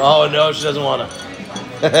 Oh, no, she doesn't want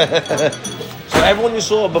to. So, everyone you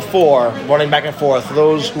saw before, running back and forth, for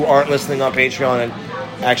those who aren't listening on Patreon and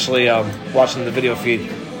actually watching the video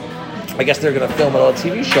feed, I guess they're going to film another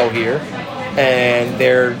TV show here. And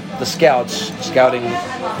they're the scouts, scouting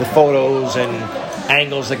the photos and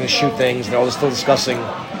angles they can shoot things. They're all still discussing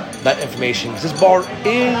that information. This bar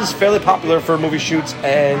is fairly popular for movie shoots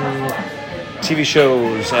and TV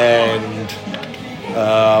shows and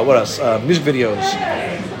what else? Music videos,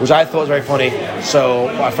 which I thought was very funny. So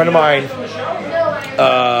a friend of mine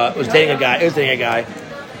was dating a guy,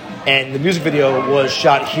 and the music video was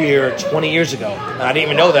shot here 20 years ago, and I didn't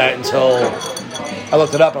even know that until I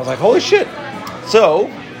looked it up and I was like, holy shit. So,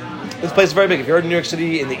 this place is very big. If you're in New York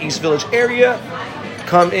City in the East Village area,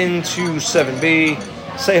 come into 7B,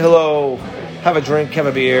 say hello, have a drink, have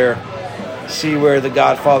a beer, see where The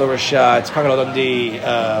Godfather was shot, Crocodile Dundee,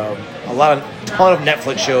 ton of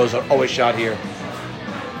Netflix shows are always shot here.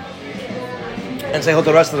 And say hello to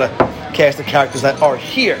the rest of the cast of characters that are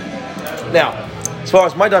here. Now, as far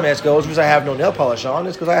as my dumbass goes, because I have no nail polish on,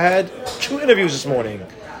 is because I had 2 interviews this morning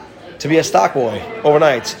to be a stock boy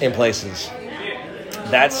overnight in places.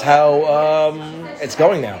 That's how it's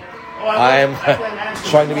going now. I'm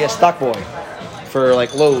trying to be a stock boy for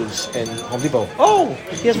like Lowe's and Home Depot. Oh,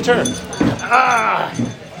 he has returned.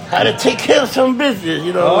 How to take care of some business,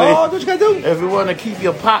 you know. Oh, what you gotta do? If you want to keep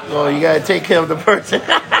your pot going, you gotta take care of the person.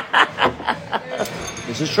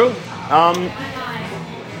 This is true.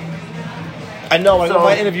 I know. When I go to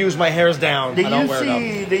my interviews, my hair is down. I don't wear it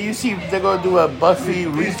up. Did you see they're gonna do a Buffy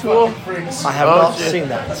retool? I have not seen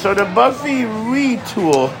that. So the Buffy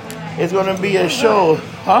retool is gonna be a show,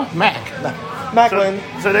 huh? Macklin.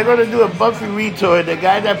 So they're gonna do a Buffy retour. The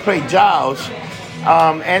guy that played Giles,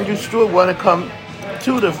 Andrew Stewart, wanna come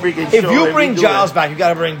to the freaking show. If you bring Giles back, you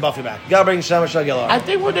gotta bring Buffy back. You gotta bring Sarah Michelle Gellar. I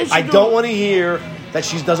think what they should I don't want to hear that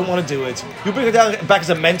she doesn't want to do it. You bring her back as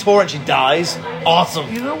a mentor and she dies. Awesome.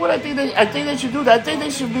 You know what I think they should do? I think they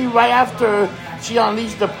should be right after she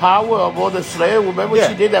unleashed the power of all the Slayers. Remember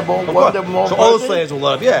she did that one of the more. So all the Slayers will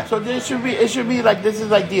love, yeah. So it should be like this is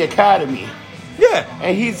like the Academy. Yeah.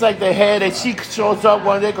 And he's like the head, and she shows up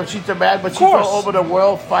one day because she's the bad, but she's all over the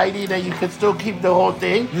world fighting, and you can still keep the whole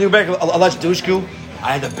thing. You back Elijah Dushku?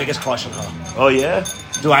 I had the biggest crush on her. Oh yeah.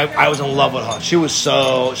 Dude, I was in love with her. She was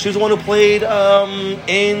the one who played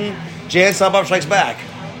in Jan Silent Bob Strikes Back.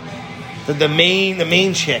 The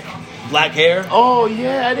main chick, black hair. Oh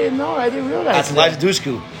yeah, I didn't know. I didn't realize. That's Elijah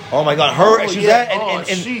Dushku. Oh my God, her. She was that, and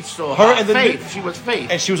she's so her hot. and the Faith. She was Faith,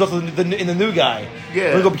 and she was also in the new guy.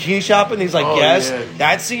 Yeah. We go bikini shopping. He's like, yes. Yeah.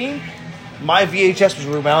 That scene. My VHS was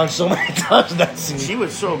rewound so many times in that scene. She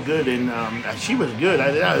was so good, and she was good.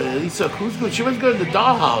 Lisa Kuzma, she was good in the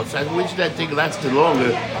Dollhouse. I wish that thing lasted longer.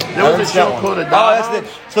 There was a show called The Dollhouse. Oh,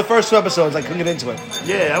 it's the first 2 episodes. I couldn't get into it.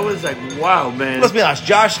 Yeah, I was like, wow, man. Let's be honest.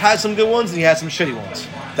 Josh had some good ones, and he had some shitty ones.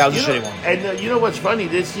 That was a shitty one. And you know what's funny?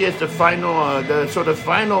 This year's the final, the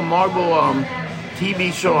final Marvel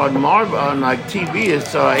TV show on Marvel on like TV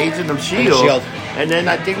is Agent of Shield. And then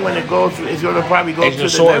I think when it goes, it's going to probably go to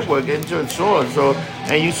the network, Agent of Sword. So,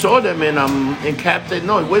 and you saw them in Captain.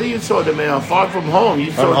 No, where you saw them in Far From Home?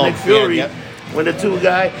 You saw Nick Fury when the 2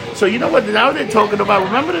 guys. So you know what? Now they're talking about.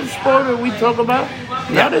 Remember the spoiler we talk about?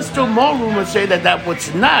 Now there's still more rumors say that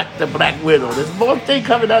was not the Black Widow. There's more thing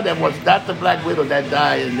coming out that was not the Black Widow that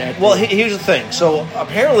died in that. Well, here's the thing. So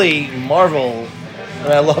apparently Marvel,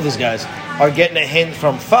 and I love these guys, are getting a hint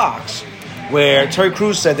from Fox, where Terry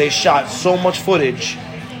Crews said they shot so much footage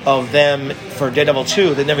of them for Daredevil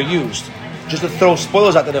 2 they never used, just to throw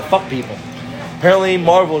spoilers out there to fuck people. Apparently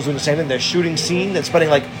Marvel is doing the same thing. They're shooting scenes and spending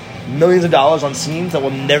like millions of dollars on scenes that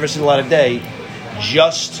will never see the light of day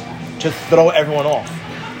just to throw everyone off.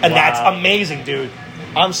 And that's amazing, dude.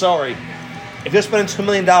 I'm sorry. If you're spending $2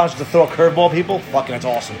 million to throw a curveball, people, fucking, that's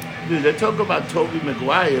awesome. Dude, they talk about Tobey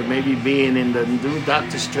Maguire maybe being in the new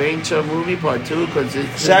Doctor Strange movie part 2 because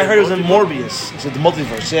it's. See, I heard it was in Morbius. It's in the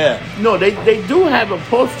multiverse, yeah. No, they do have a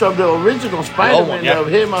poster of the original Spider-Man of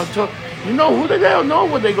him. You know who they don't know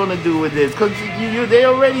what they're gonna do with this because they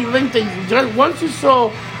already linked it. Once you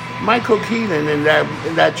saw Michael Keaton in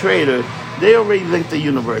that trailer, they already linked the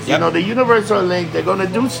universe. You know, the universe are linked. They're gonna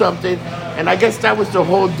do something, and I guess that was the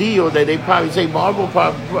whole deal that they probably say Marvel,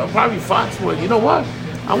 probably Fox would. You know what?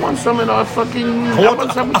 I want some of those fucking. I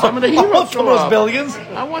want some of the heroes. I want some of those billions.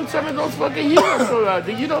 I want some of those fucking heroes.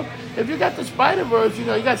 You know, if you got the Spider-Verse, you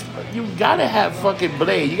know, you gotta have fucking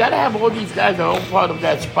Blade. You gotta have all these guys that are all part of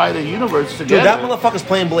that Spider universe together. Dude, that motherfucker's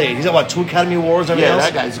playing Blade. He's got what, 2 Academy Awards and everything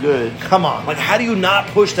else? That guy's good. Come on, like how do you not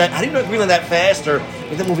push that? How do you not greenlight that faster?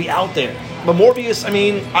 Get the movie out there. But Morbius, I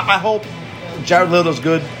mean, I hope Jared Leto's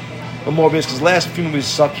good. But Morbius, because last few movies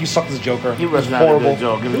sucked. He sucked as Joker. He was not horrible. a good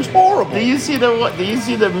Joker. He was horrible. Do you see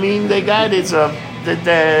the meme they got? It's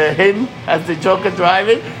him as the Joker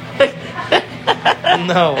driving.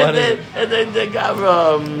 No, and then they got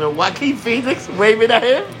Joaquin Phoenix waving at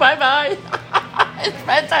him. Bye bye. It's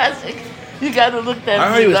fantastic. You got to look that.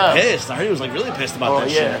 I heard he was pissed. I heard he was like really pissed about that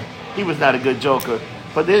shit. He was not a good Joker.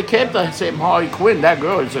 But they kept the same Harley Quinn. That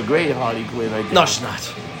girl is a great Harley Quinn. I think. No, she's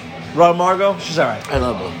not. Margot, she's all right. I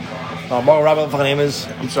love her. Margot Robbie, what the fucking name is?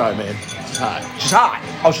 I'm sorry, man. She's hot. She's hot.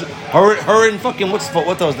 Oh, her and fucking what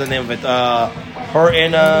was the name of it? Her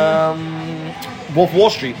in Wolf of Wall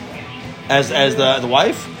Street as the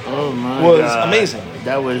wife Oh my was God. amazing.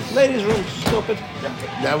 That was Ladies' room, stupid.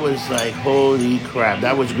 that was like holy crap.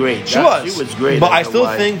 That was great. She was. She was great. But as I the still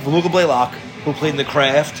wife. think Veruca Blaylock, who played in The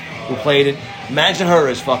Craft, who played it, imagine her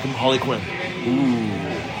as fucking Harley Quinn.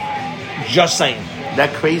 Just saying.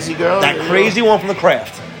 that crazy girl. That crazy one from The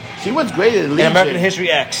Craft. She was great in In Legion. American History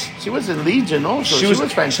X. She was in Legion also. She was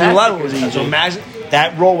fantastic. She was a lot of in movies. So Legion. imagine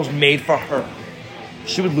that role was made for her.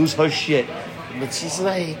 She would lose her shit. But she's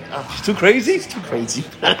like Too crazy? too crazy.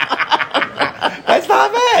 That's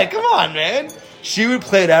not bad. Come on, man. She would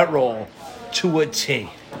play that role to a T.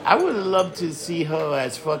 I would love to see her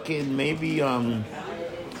as fucking maybe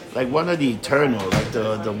like one of the Eternal, like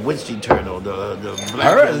the Witch Eternal, the black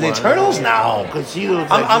Her, one. the Eternals now. Because she looks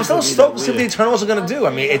like I'm she still could be stoked to see what the weird. Eternals are gonna do. I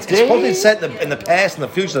mean, it's They- supposed to be set in the past, in the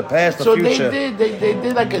future, the past, the So future. they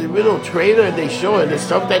did like a little trailer and they show it. The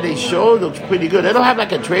stuff that they show looks pretty good. They don't have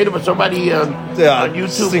like a trailer, but somebody on YouTube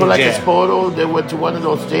Sling put like Jam. a photo. They went to one of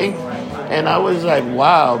those things, and I was like,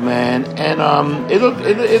 wow, man. And it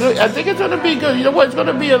I think it's gonna be good. You know what? It's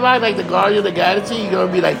gonna be a lot like the Guardian of the Galaxy. You're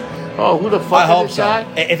gonna be like, oh, who the fuck I is hope this so. guy?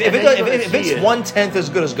 If And then you're gonna it's see it. 1/10 as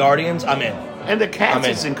good as Guardians, I'm in. And the cast I'm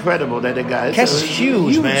in. is incredible that they got. It's Cast a is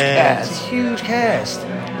huge, man. It's Cast. a huge cast.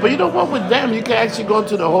 But you know what? With them, you can actually go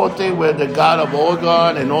to the whole thing where the God of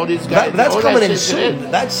Orgon and all these guys. That's all coming that in shit's soon.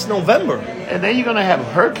 That's November. And then you're gonna have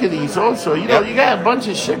Hercules also. You know, Yep. you got a bunch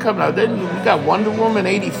of shit coming out. Then you got Wonder Woman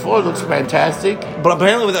 '84 looks fantastic. But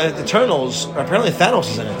apparently with the Eternals, apparently Thanos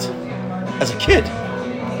is in it. As a kid.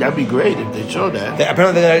 That'd be great if they show that.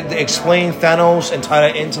 Apparently they're going to explain Thanos and tie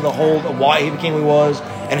that into the whole of why he became who he was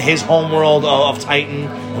and his homeworld of Titan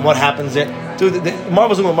and what happens there. Dude,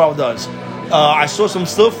 Marvel's doing what Marvel does. I saw some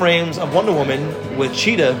still frames of Wonder Woman with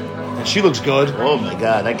Cheetah, and she looks good. Oh my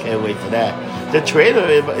god, I can't wait for that. The trailer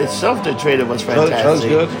itself, the trailer was fantastic. That was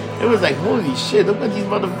good. It was like, holy shit, look what these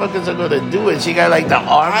motherfuckers are gonna do. And she got like the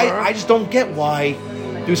armor. I just don't get why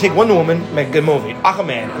you take Wonder Woman, make a good movie.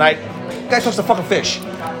 Aquaman, and guy touched the fucking fish.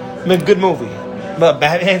 Make a good movie. But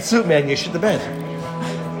Batman, Superman, you shit the bed.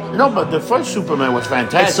 No, but the first Superman was It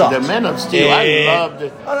fantastic. sucked. The Man of Steel, I loved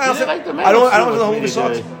it. I You didn't like the Man don't of Steel know if the was whole movie really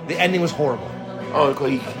sucked. good. The ending was horrible. Oh, 'cause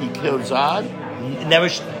he killed Zod? Never.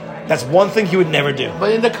 That's one thing he would never do.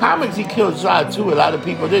 But in the comics, he killed Zod too. A lot of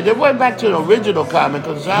people did. They went back to the original comic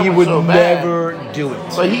because Zod He was would so bad. never do it.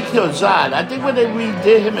 But he killed Zod. I think when they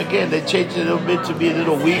redid him again, they changed it a little bit to be a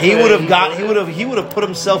little weaker. He would have put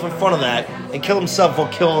himself in front of that and killed himself while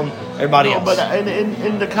killing everybody No, else. but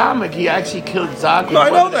in the comic, he actually killed Zod. 'Cause No, he I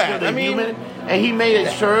know wanted to that. kill the I mean- human, and he made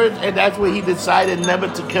it sure, and that's where he decided never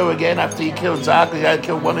to kill again after he killed Zod. 'Cause he had to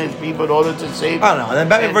kill one of his people in order to save. I don't know. And then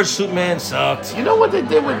Batman And- vs Superman sucked. You know what they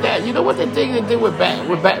did with that? You know what the thing they did with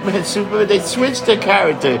Batman and Superman? They switched the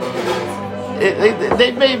character.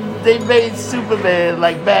 They made Superman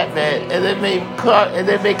like Batman, and they made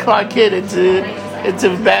Clark Kent into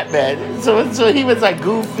Batman. So he was like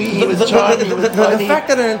goofy, he was charming, he was The funny. fact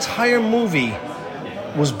that an entire movie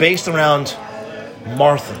was based around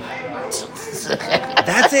Martha.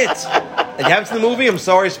 That's it. If you haven't seen the movie, I'm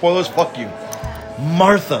sorry, spoilers, fuck you.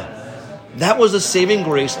 Martha. That was the saving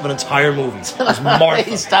grace of an entire movie. It was He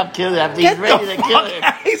Martha. stopped killing after Get he's ready the to kill fuck him.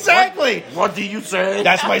 out. Exactly. What do you say?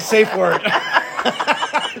 That's my safe word.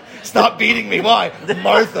 Stop beating me. Why?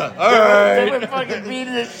 Martha. All They were right. fucking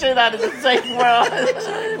beating the shit out of the safe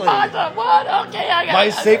world. Martha, what? Okay, I got My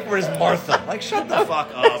it. safe word is Martha. Like, shut the fuck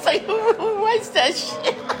It's up. like, who writes that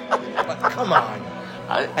shit? Come on.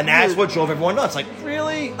 And that's what drove everyone nuts. Like,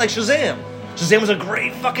 really? Like Shazam. Shazam was a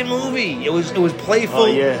great fucking movie. It was playful. Oh,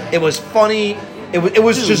 yeah. It was funny. It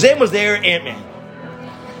was Shazam was there, Ant-Man.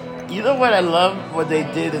 You know what I love? What they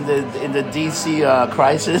did in the DC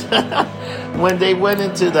Crisis when they went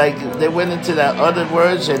into that other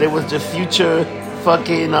words and it was the future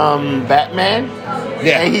fucking Batman.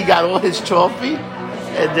 Yeah. And he got all his trophy,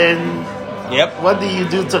 and then Yep. what do you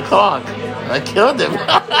do to Clark? I killed him.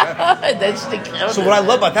 And then she killed So him. what I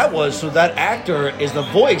love about that was, that actor is the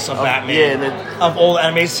voice of Batman yeah, and it- of all the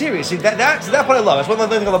animated series. See, that's part I love. That's one of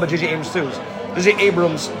the things I love about J.J. Abrams too. J.J.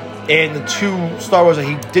 Abrams in the 2 Star Wars that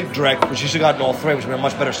he did direct, which he should have gotten all 3, which would be a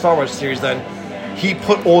much better Star Wars series than, he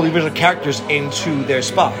put all the original characters into their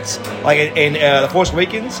spots. Like in The Force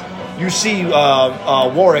Awakens, you see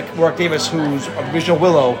Warwick Davis, who's original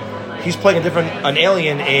Willow. He's playing an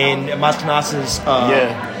alien in Maz Kanata's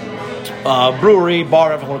brewery, bar,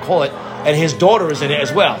 whatever you want to call it, and his daughter is in it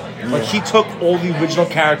as well. Like, he took all the original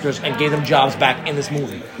characters and gave them jobs back in this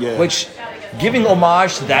movie. Yeah. Which, giving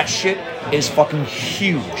homage to that shit is fucking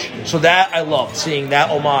huge. So that I love, seeing that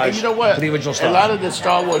homage And you know what? to the original A stuff. lot of the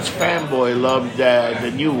Star Wars fanboy loved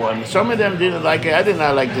the new one. Some of them didn't like it. I did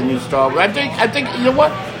not like the new Star Wars. I think you know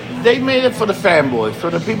what? They made it for the fanboys, for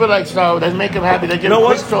the people like Star Wars that make them happy. They get You know a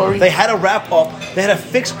quick what? story. They had to wrap up. They had to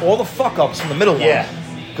fix all the fuck ups from the middle one. Yeah.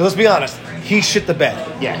 Because let's be honest, he shit the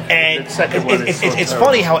bed. Yeah. And The second one is so it's terrible.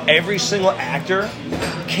 funny how every single actor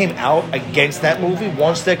came out against that movie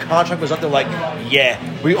once their contract was up. They're like, yeah,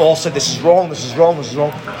 we all said this is wrong, this is wrong, this is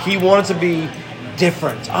wrong. He wanted to be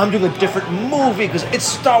different. I'm doing a different movie because it's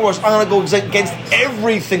Star Wars. I'm gonna go against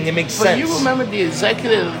everything that makes But sense. you remember the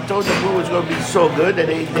executive told the movie was going to be so good that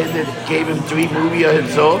they gave him 3 movies of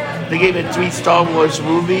his own. They gave him 3 Star Wars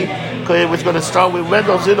movies because it was going to start with one of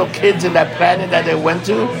those little kids in that planet that they went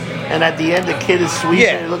to. And at the end, the kid is sweet.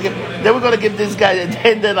 Yeah. And looking, they were going to give this guy, and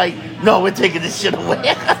then they're like, no, we're taking this shit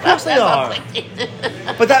away. Of course they are.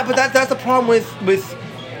 But that's the problem with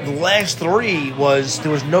the last 3 was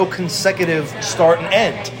there was no consecutive start and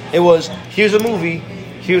end. It was here's a movie,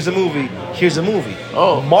 here's a movie, here's a movie.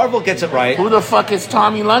 Oh. Marvel gets it right. Who the fuck is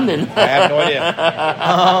Tommy London? I have no idea.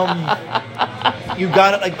 You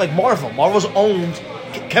got it like Marvel. Marvel's owned.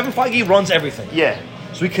 Kevin Feige runs everything, Yeah.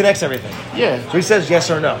 so he connects everything. Yeah. So he says yes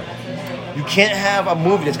or no. You can't have a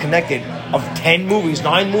movie that's connected of 10 movies,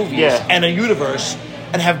 9 movies, Yeah. and a universe,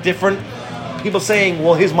 and have different people saying,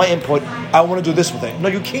 well, here's my input, I want to do this with it. No,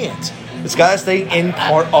 you can't. It's got to stay in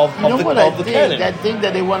part of You know the what I canon. think? That thing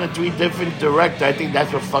that they wanted 3 different directors, I think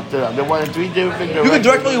that's what fucked it up. They wanted 3 different directors. You can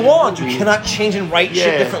direct what you want. You Movies. cannot change and write Yeah.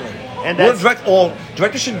 shit differently. And You want that's- to direct all.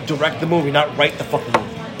 Directors should direct the movie, not write the fucking movie.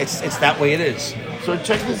 It's that way it is. So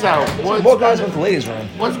check this out. More guys with the ladies room.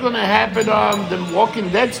 What's going to happen? The Walking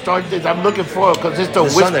Dead start this. I'm looking forward because it's the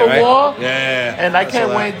This Whisper Sunday, right? War. Yeah. And I saw can't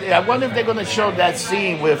that. wait. I wonder if they're going to show that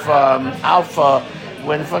scene with Alpha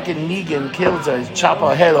when fucking Negan kills her, chop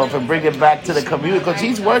her head off and bring it back to the community because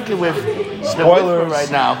he's working with the Whisper Spoilers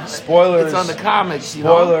right now. Spoilers. It's on the comics. You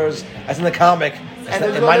know? Spoilers. That's in the comic. And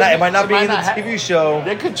It might not be in the ha- TV show.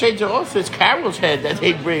 They could change it also. It's Carol's head that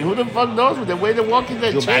they bring. Who the fuck knows with the way the Walking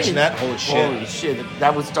Dead You changed? imagine that? Holy shit. Holy shit.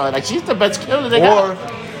 That would start. Like, she's the best killer they Or,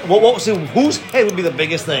 got. so whose head would be the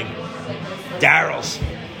biggest thing? Daryl's.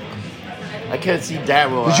 I can't see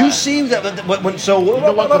Daryl. Did you see that?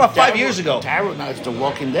 About 5 years ago, Daryl now is the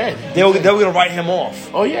Walking Dead. they were going to write him off.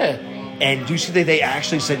 Oh, yeah. And do you see that they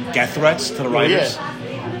actually sent death threats to the writers? yeah.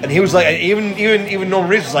 And he was like, even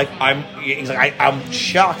Norman Reedus was like, I'm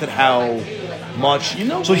shocked at how much. You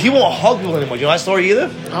know- so he won't hug people anymore. You know that story either?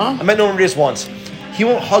 Huh? I met Norman Reedus once. He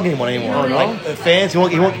won't hug anyone anymore. Oh, no? Like fans, he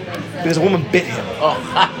won't because a woman bit him.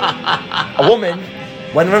 Oh. A woman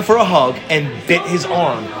went in for a hug and bit his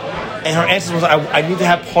arm, and her answer was, I need to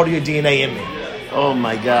have part of your DNA in me. Oh,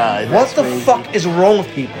 my God. What That's the crazy. fuck is wrong with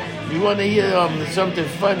people? You want to hear something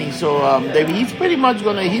funny? So he's pretty much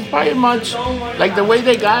he's probably much like the way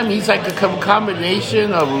they got him. He's like a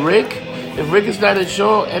combination of Rick, if Rick is not a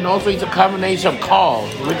show, and also he's a combination of Carl,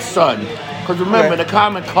 Rick's son. Because remember, Okay. the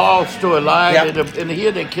comic Carl's still alive, Yep. and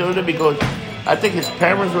here they killed him because I think his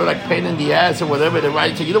parents were like pain in the ass or whatever. They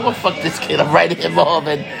write to you know what, fuck this kid, I'm writing him off,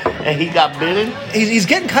 and he got bitten. He's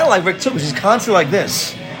getting kind of like Rick too, because he's constantly like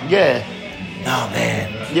this. Yeah, Oh man.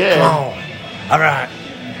 Yeah. Come on. All right.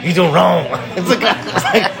 You doing wrong. It's like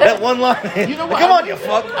that one line. you know what? Come on, you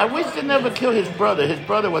fuck. I wish they never killed his brother. His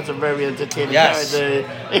brother was a very entertaining Yes.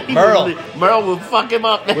 character. He Merle. Merle would fuck him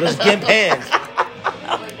up. With his gimp hands.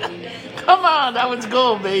 Come on, that was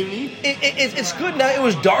gold, baby. It's good now. It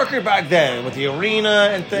was darker back then with the arena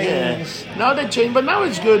and things. Yeah. Now they changed, but now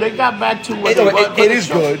it's good. They got back to what It- they it- were. it is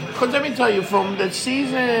good. Because let me tell you, from the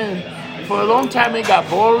season, for a long time it got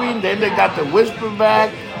boring. Then they got the Whisper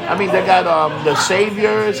back. I mean, they got the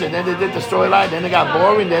Saviors, and then they did the storyline. Then it got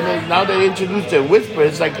boring. Now they introduced the Whisper.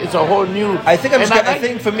 It's like it's a whole new. I think and I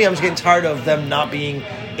think for me, I'm just getting tired of them not being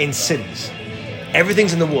in cities.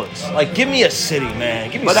 Everything's in the woods. Like, give me a city,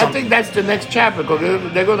 man. Give me But something. I think that's the next chapter because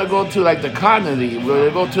they're going to go to like the colony.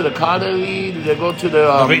 They go to the colony. They go to the.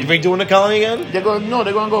 Redoing the colony again? They're going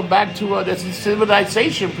to go back to the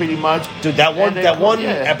civilization pretty much. Dude, that one Yeah.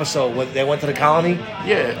 episode when they went to the colony,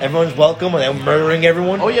 Yeah. everyone's welcome and they're murdering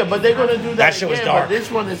everyone. Oh yeah, but they're gonna do that. That shit was again, dark. But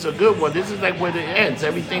this one is a good one. This is like where it ends.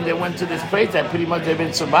 Everything they went to this place that pretty much they've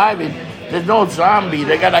been surviving. There's no zombie.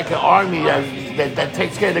 They got like an army that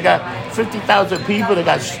takes care. They got 50,000 people. They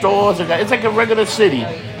got stores. It's like a regular city.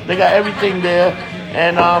 They got everything there,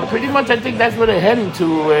 and pretty much I think that's where they're heading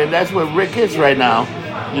to, and that's where Rick is right now.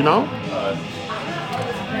 You know?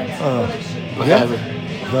 What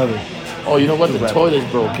happened? Love it. Oh, you know what? The toilet's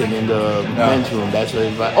broken in the men's room. That's what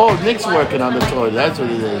it's about. Oh, Nick's working on the toilet. That's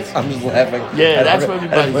what it is. I'm just laughing. Yeah, that's what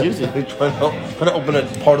everybody's using. They're trying to open a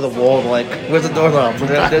part of the wall. Like, where's the doorknob?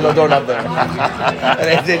 There's no doorknob there.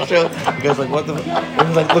 And they show. The guy's like, what the?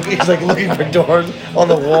 He's like looking for doors on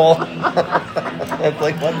the wall. It's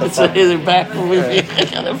like, what the So fuck? he's back with me. I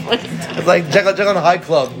gotta fucking. It's like check on the high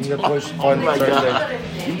club. You gotta push on Oh my certain God.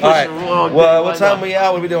 things. You push All right. the wrong Well, thing, what why time not? we at?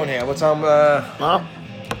 What are we doing here? What time? Huh?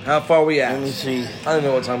 How far we at? Let me see. I don't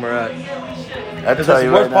know what time we're at. I'll Because tell that's you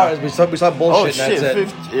the worst right part now. is we start bullshit Oh and shit! that's it.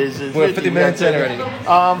 50, is it We're 50 minutes in already.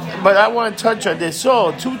 But I want to touch on this.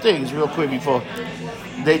 So, two things real quick before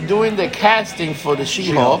they're doing the casting for the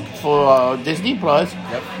She-Hulk for Disney Plus.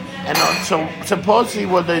 Yep. And so supposedly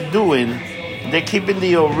what they're doing, they're keeping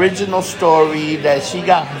the original story that she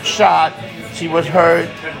got shot, she was hurt,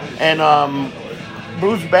 and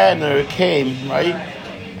Bruce Banner came, right,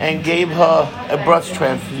 and gave her a breast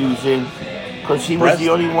transfusion because he was Breast? the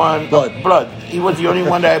only one. Blood. He was the only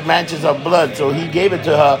one that matches her blood, so he gave it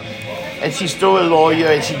to her, and she's still a lawyer,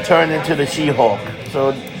 and she turned into the She-Hulk.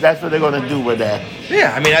 So that's what they're gonna do with that.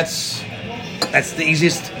 Yeah, I mean that's the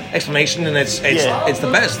easiest explanation, and it's Yeah. it's the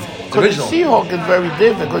best. It's Because the original. She-Hulk is very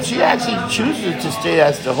different. Because she actually chooses to stay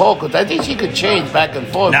as the Hulk. Because I think she could change back and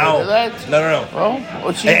forth. No, but that, no. well,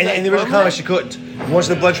 or she's And like in the original permanent? comics, she couldn't. Once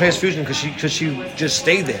the blood transfusion, because she just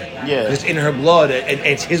stayed there. Yeah. It's in her blood, and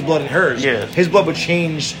it's his blood and hers. Yeah. His blood would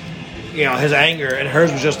change, his anger, and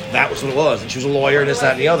hers was just that was what it was. And she was a lawyer, and this,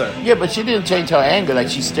 that, and the other. Yeah, but she didn't change her anger. Like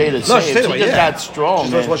she stayed the same. No, she stayed away, just yeah. got strong.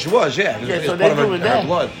 That's man. what she was. Yeah. Yeah, It's so part they're of her, doing her that.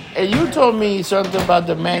 blood. And you told me something about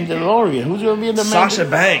the Mandalorian. Who's going to be in the Sasha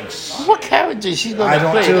Mandalorian? Banks. What character is she going I to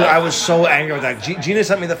don't, play? dude. Like, I was so angry with that. Gina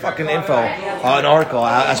sent me the fucking info, an article.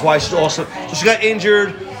 That's why she's also. So she got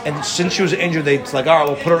injured, and since she was injured, it's like, all right,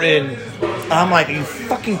 we'll put her in. And I'm like, are you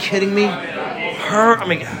fucking kidding me? Her. I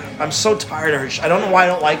mean, I'm so tired of her. I don't know why I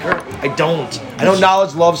don't like her. I don't. I know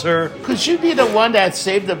Knowledge loves her. Could she be the one that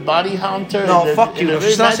saved the body hunter? No, in the, fuck in you. the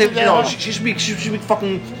She's not Imagine saying. No, that? she should be. She should be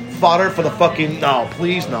fucking fodder for the fucking. No,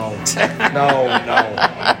 please, no,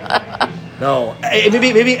 no.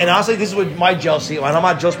 Maybe. And honestly, this is what my jealousy. I'm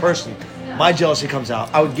not a jealous person. My jealousy comes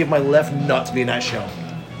out. I would give my left nut to be in that show.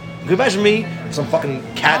 You imagine me with some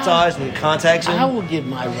fucking cat's eyes and contacts in? I will give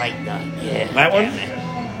my right nut. Yeah. That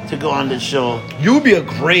one? To go on this show. You would be a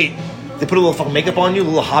great. They put a little fucking makeup on you, a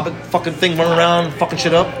little hobbit fucking thing running around, fucking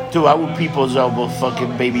shit up. Dude, I would people's elbow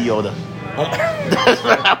fucking Baby Yoda. Oh. That's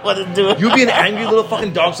what I want to do. You'd be an angry little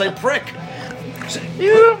fucking dog side prick.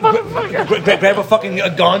 You motherfucker. Grab a fucking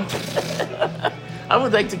gun. I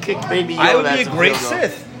would like to kick Baby Yoda. I would be at a some great field goal.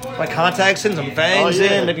 Sith. My contacts in, some fangs Oh,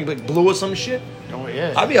 yeah. in, maybe like blue or some shit. Oh,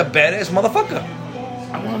 yeah. I'd be a badass motherfucker.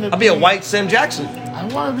 I want to I'd be a white Sam Jackson. I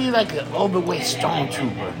want to be like an overweight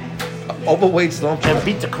stormtrooper Overweight stormtrooper. and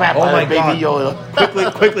beat the crap Oh out my of Baby God.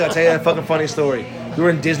 Yoda. Quickly, I'll tell you a fucking funny story. We were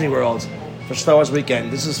in Disney World for Star Wars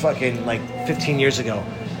weekend. This is fucking like 15 years ago.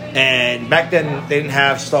 And back then, they didn't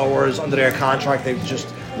have Star Wars under their contract. They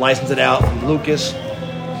just licensed it out from Lucas.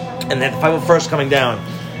 And then 501st coming down.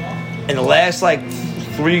 And the last like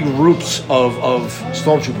 3 groups of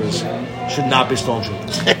stormtroopers should not be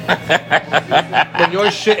stormtroopers. When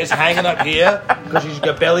your shit is hanging up here because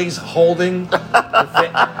your belly's holding the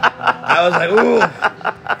thing, I was like, ooh.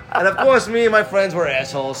 And of course, me and my friends were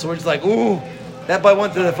assholes, so we're just like, ooh. That boy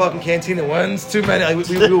went to the fucking cantina once too many. Like,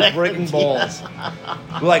 we were breaking balls.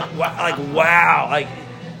 We're like, wow. Like,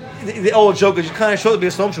 the old joke is you kind of showed to be a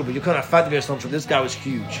stormtrooper. You kind of fat to be a stormtrooper. This guy was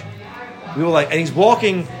huge. We were like, and he's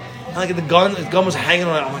walking. Like his gun was hanging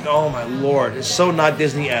on. I'm like, oh my lord, it's so not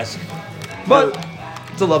Disney-esque. But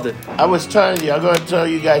still loved it. I was telling you, I'm going to tell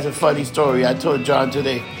you guys a funny story. I told John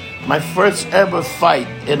today. My first ever fight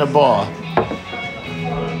in a bar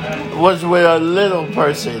was with a little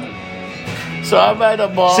person. So I'm at a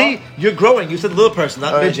bar. See, you're growing. You said little person,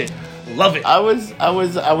 not All right. midget. Love it. I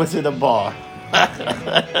was in a bar.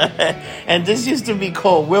 And this used to be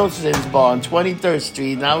called Wilson's Bar on 23rd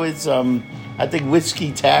Street. Now it's I think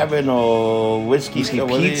Whiskey Tavern or Whiskey Whiskey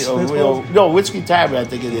what Pete's, is it? it's Or- called? no, Whiskey Tavern I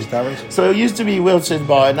think it is. Taverns? So it used to be Wilson's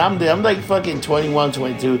Bar, and I'm there. I'm like fucking 21,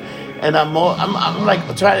 22, and I'm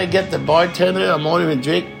like trying to get the bartender. I'm ordering a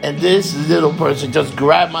drink, and this little person just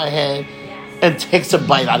grabbed my hand and takes a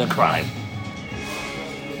bite out of crime.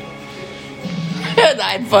 And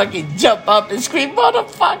I fucking jump up and scream,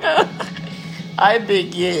 motherfucker! I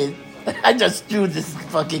begin. I just threw this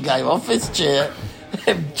fucking guy off his chair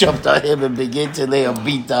and jumped on him and began to lay a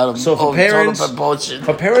beat down of So for of parents, total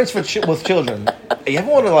proportion. with children, you ever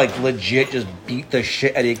want to like legit just beat the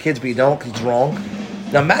shit out of your kids, but you don't because it's wrong?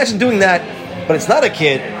 Now imagine doing that, but it's not a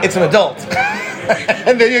kid, it's an adult.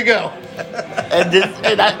 And there you go.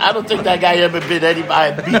 And I don't think that guy ever bit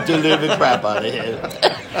anybody and beat the living crap out of him.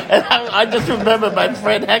 And I just remember my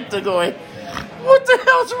friend Hector going, what the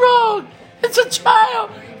hell's wrong? It's a child.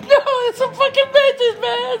 No, it's a fucking bitch,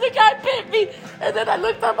 man. The guy bit me. And then I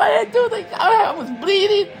looked up my head, dude. I was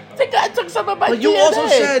bleeding. The guy took some of my But you DNA. also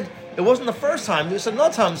said It wasn't the first time. There's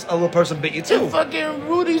another time a little person bit you too. In fucking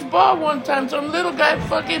Rudy's bar one time, some little guy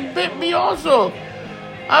fucking bit me also.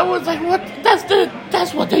 I was like, what?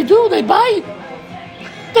 That's what they do. They bite.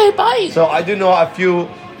 They bite. So I do know a few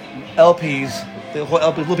LPs, the whole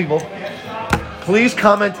LPs, little people. Please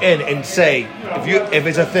comment in and say if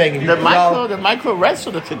it's a thing. If you, the micro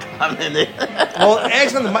wrestler could comment in. Well,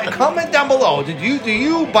 ask on the comment down below. Do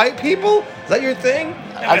you bite people? Is that your thing?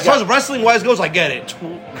 As far as wrestling wise goes, I get it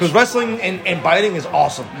because wrestling and biting is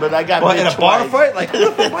awesome. But I got in bit a bar twice. fight, like who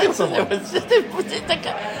the fuck bites someone? If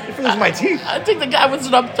it was my teeth. I think the guy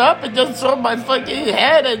was up top and just saw my fucking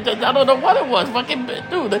head and I don't know what it was. Fucking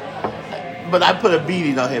dude. But I put a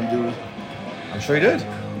beating on him, dude. I'm sure he did.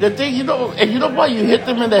 The thing, and you know why you hit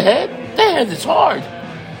them in the head? Damn, it's hard.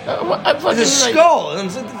 It's a skull.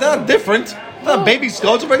 It's not different. It's not a baby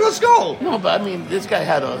skull. It's a regular skull. No, but I mean, this guy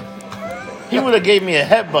had he would have gave me a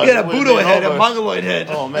headbutt. He had a Budo head, a Mongoloid head.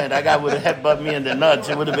 Oh, man, that guy would have headbutt me in the nuts.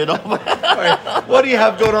 It would have been over. All right. What do you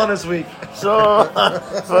have going on this week? So,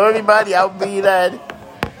 for everybody, I'll be at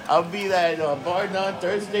Bar None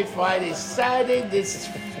Thursday, Friday, Saturday. This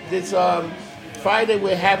Friday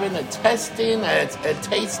we're having a tasting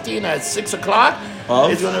at 6 o'clock.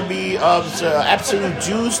 It's gonna be Absolute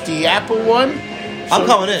Juice, the apple one. I'm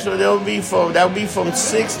coming in. So that'll be from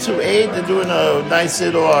 6 to 8. They're doing a nice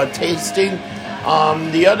little tasting.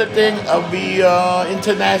 The other thing, I'll be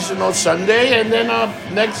International Sunday, and then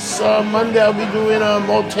next Monday I'll be doing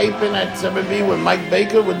more taping at 7B with Mike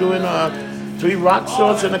Baker. We're doing 3 rock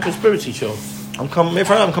shows and a conspiracy show. I'm coming in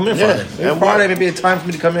Friday. And Friday may be a time for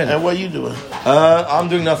me to come in. And what are you doing? I'm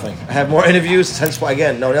doing nothing. I have more interviews. Hence why,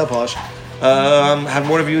 again, no nail polish. Have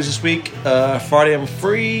more interviews this week. Friday I'm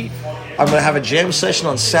free. I'm going to have a jam session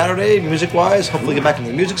on Saturday, music-wise. Hopefully get back in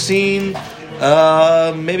the music scene.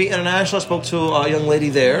 Maybe international. I spoke to a young lady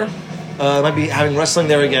there. Might be having wrestling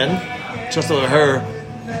there again. Just with her.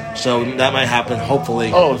 So that might happen,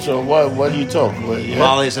 hopefully. Oh, so what do you talk?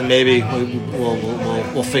 Molly said maybe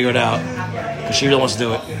we'll figure it out. Because she really wants to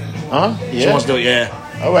do it. Huh? Yeah. She wants to do it,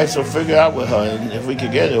 yeah. All right, so figure out with her, and if we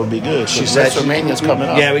could get it, it'll be good. She said WrestleMania's coming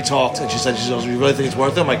up. Yeah, we talked, and she said, "We really think it's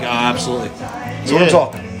worth it." I'm like, absolutely. So we're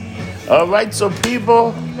talking. All right, so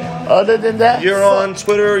people, other than that, you're on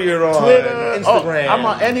Twitter, you're on Instagram. I'm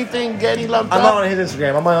on anything Getty Lumped Up. I'm not on his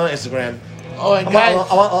Instagram. I'm on Instagram. Oh, and guys,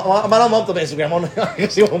 I'm not on Instagram. I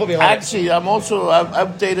guess you won't put me on. Actually, I've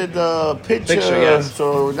updated the picture, yes.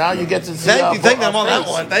 So now you get to see. Thank you. I'm on that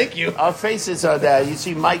one. Thank you. Our faces are there. You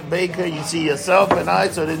see Mike Baker, you see yourself and I.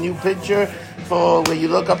 So the new picture for when you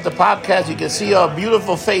look up the podcast, you can see our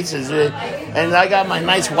beautiful faces. And I got my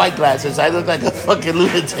nice white glasses. I look like a fucking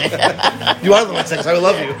lunatic. You are the lunatic. I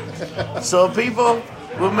love you. So people.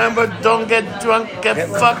 Remember, don't get drunk, get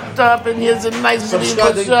fucked up, and here's a nice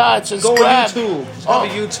video massage. Subscribe. Go on YouTube. Subscribe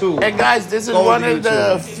to YouTube. And guys, this is one of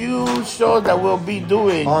the few shows that we'll be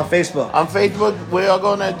doing. On Facebook. On Facebook, we are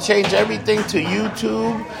going to change everything to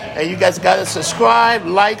YouTube. And you guys got to subscribe,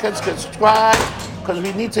 like us, subscribe, because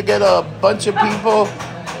we need to get a bunch of people.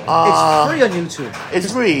 It's free on YouTube.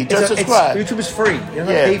 It's free. Just subscribe. YouTube is free. You don't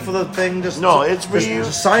have to pay for the thing. It's free.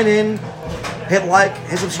 Just sign in, hit like,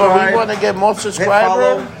 hit subscribe. But we want to get more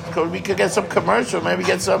subscribers because we could get some commercial. Maybe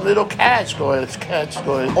get some little cash going.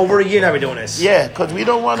 Over a year now we're doing this. Yeah, because we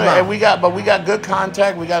don't want to. And we got good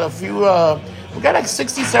contact. We got a few. We got like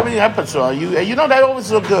 60, 70 episodes. You know that always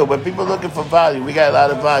look good when people looking for value. We got a lot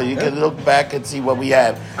of value. You can look back and see what we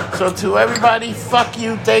have. So to everybody, fuck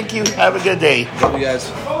you, thank you, have a good day. Love you guys.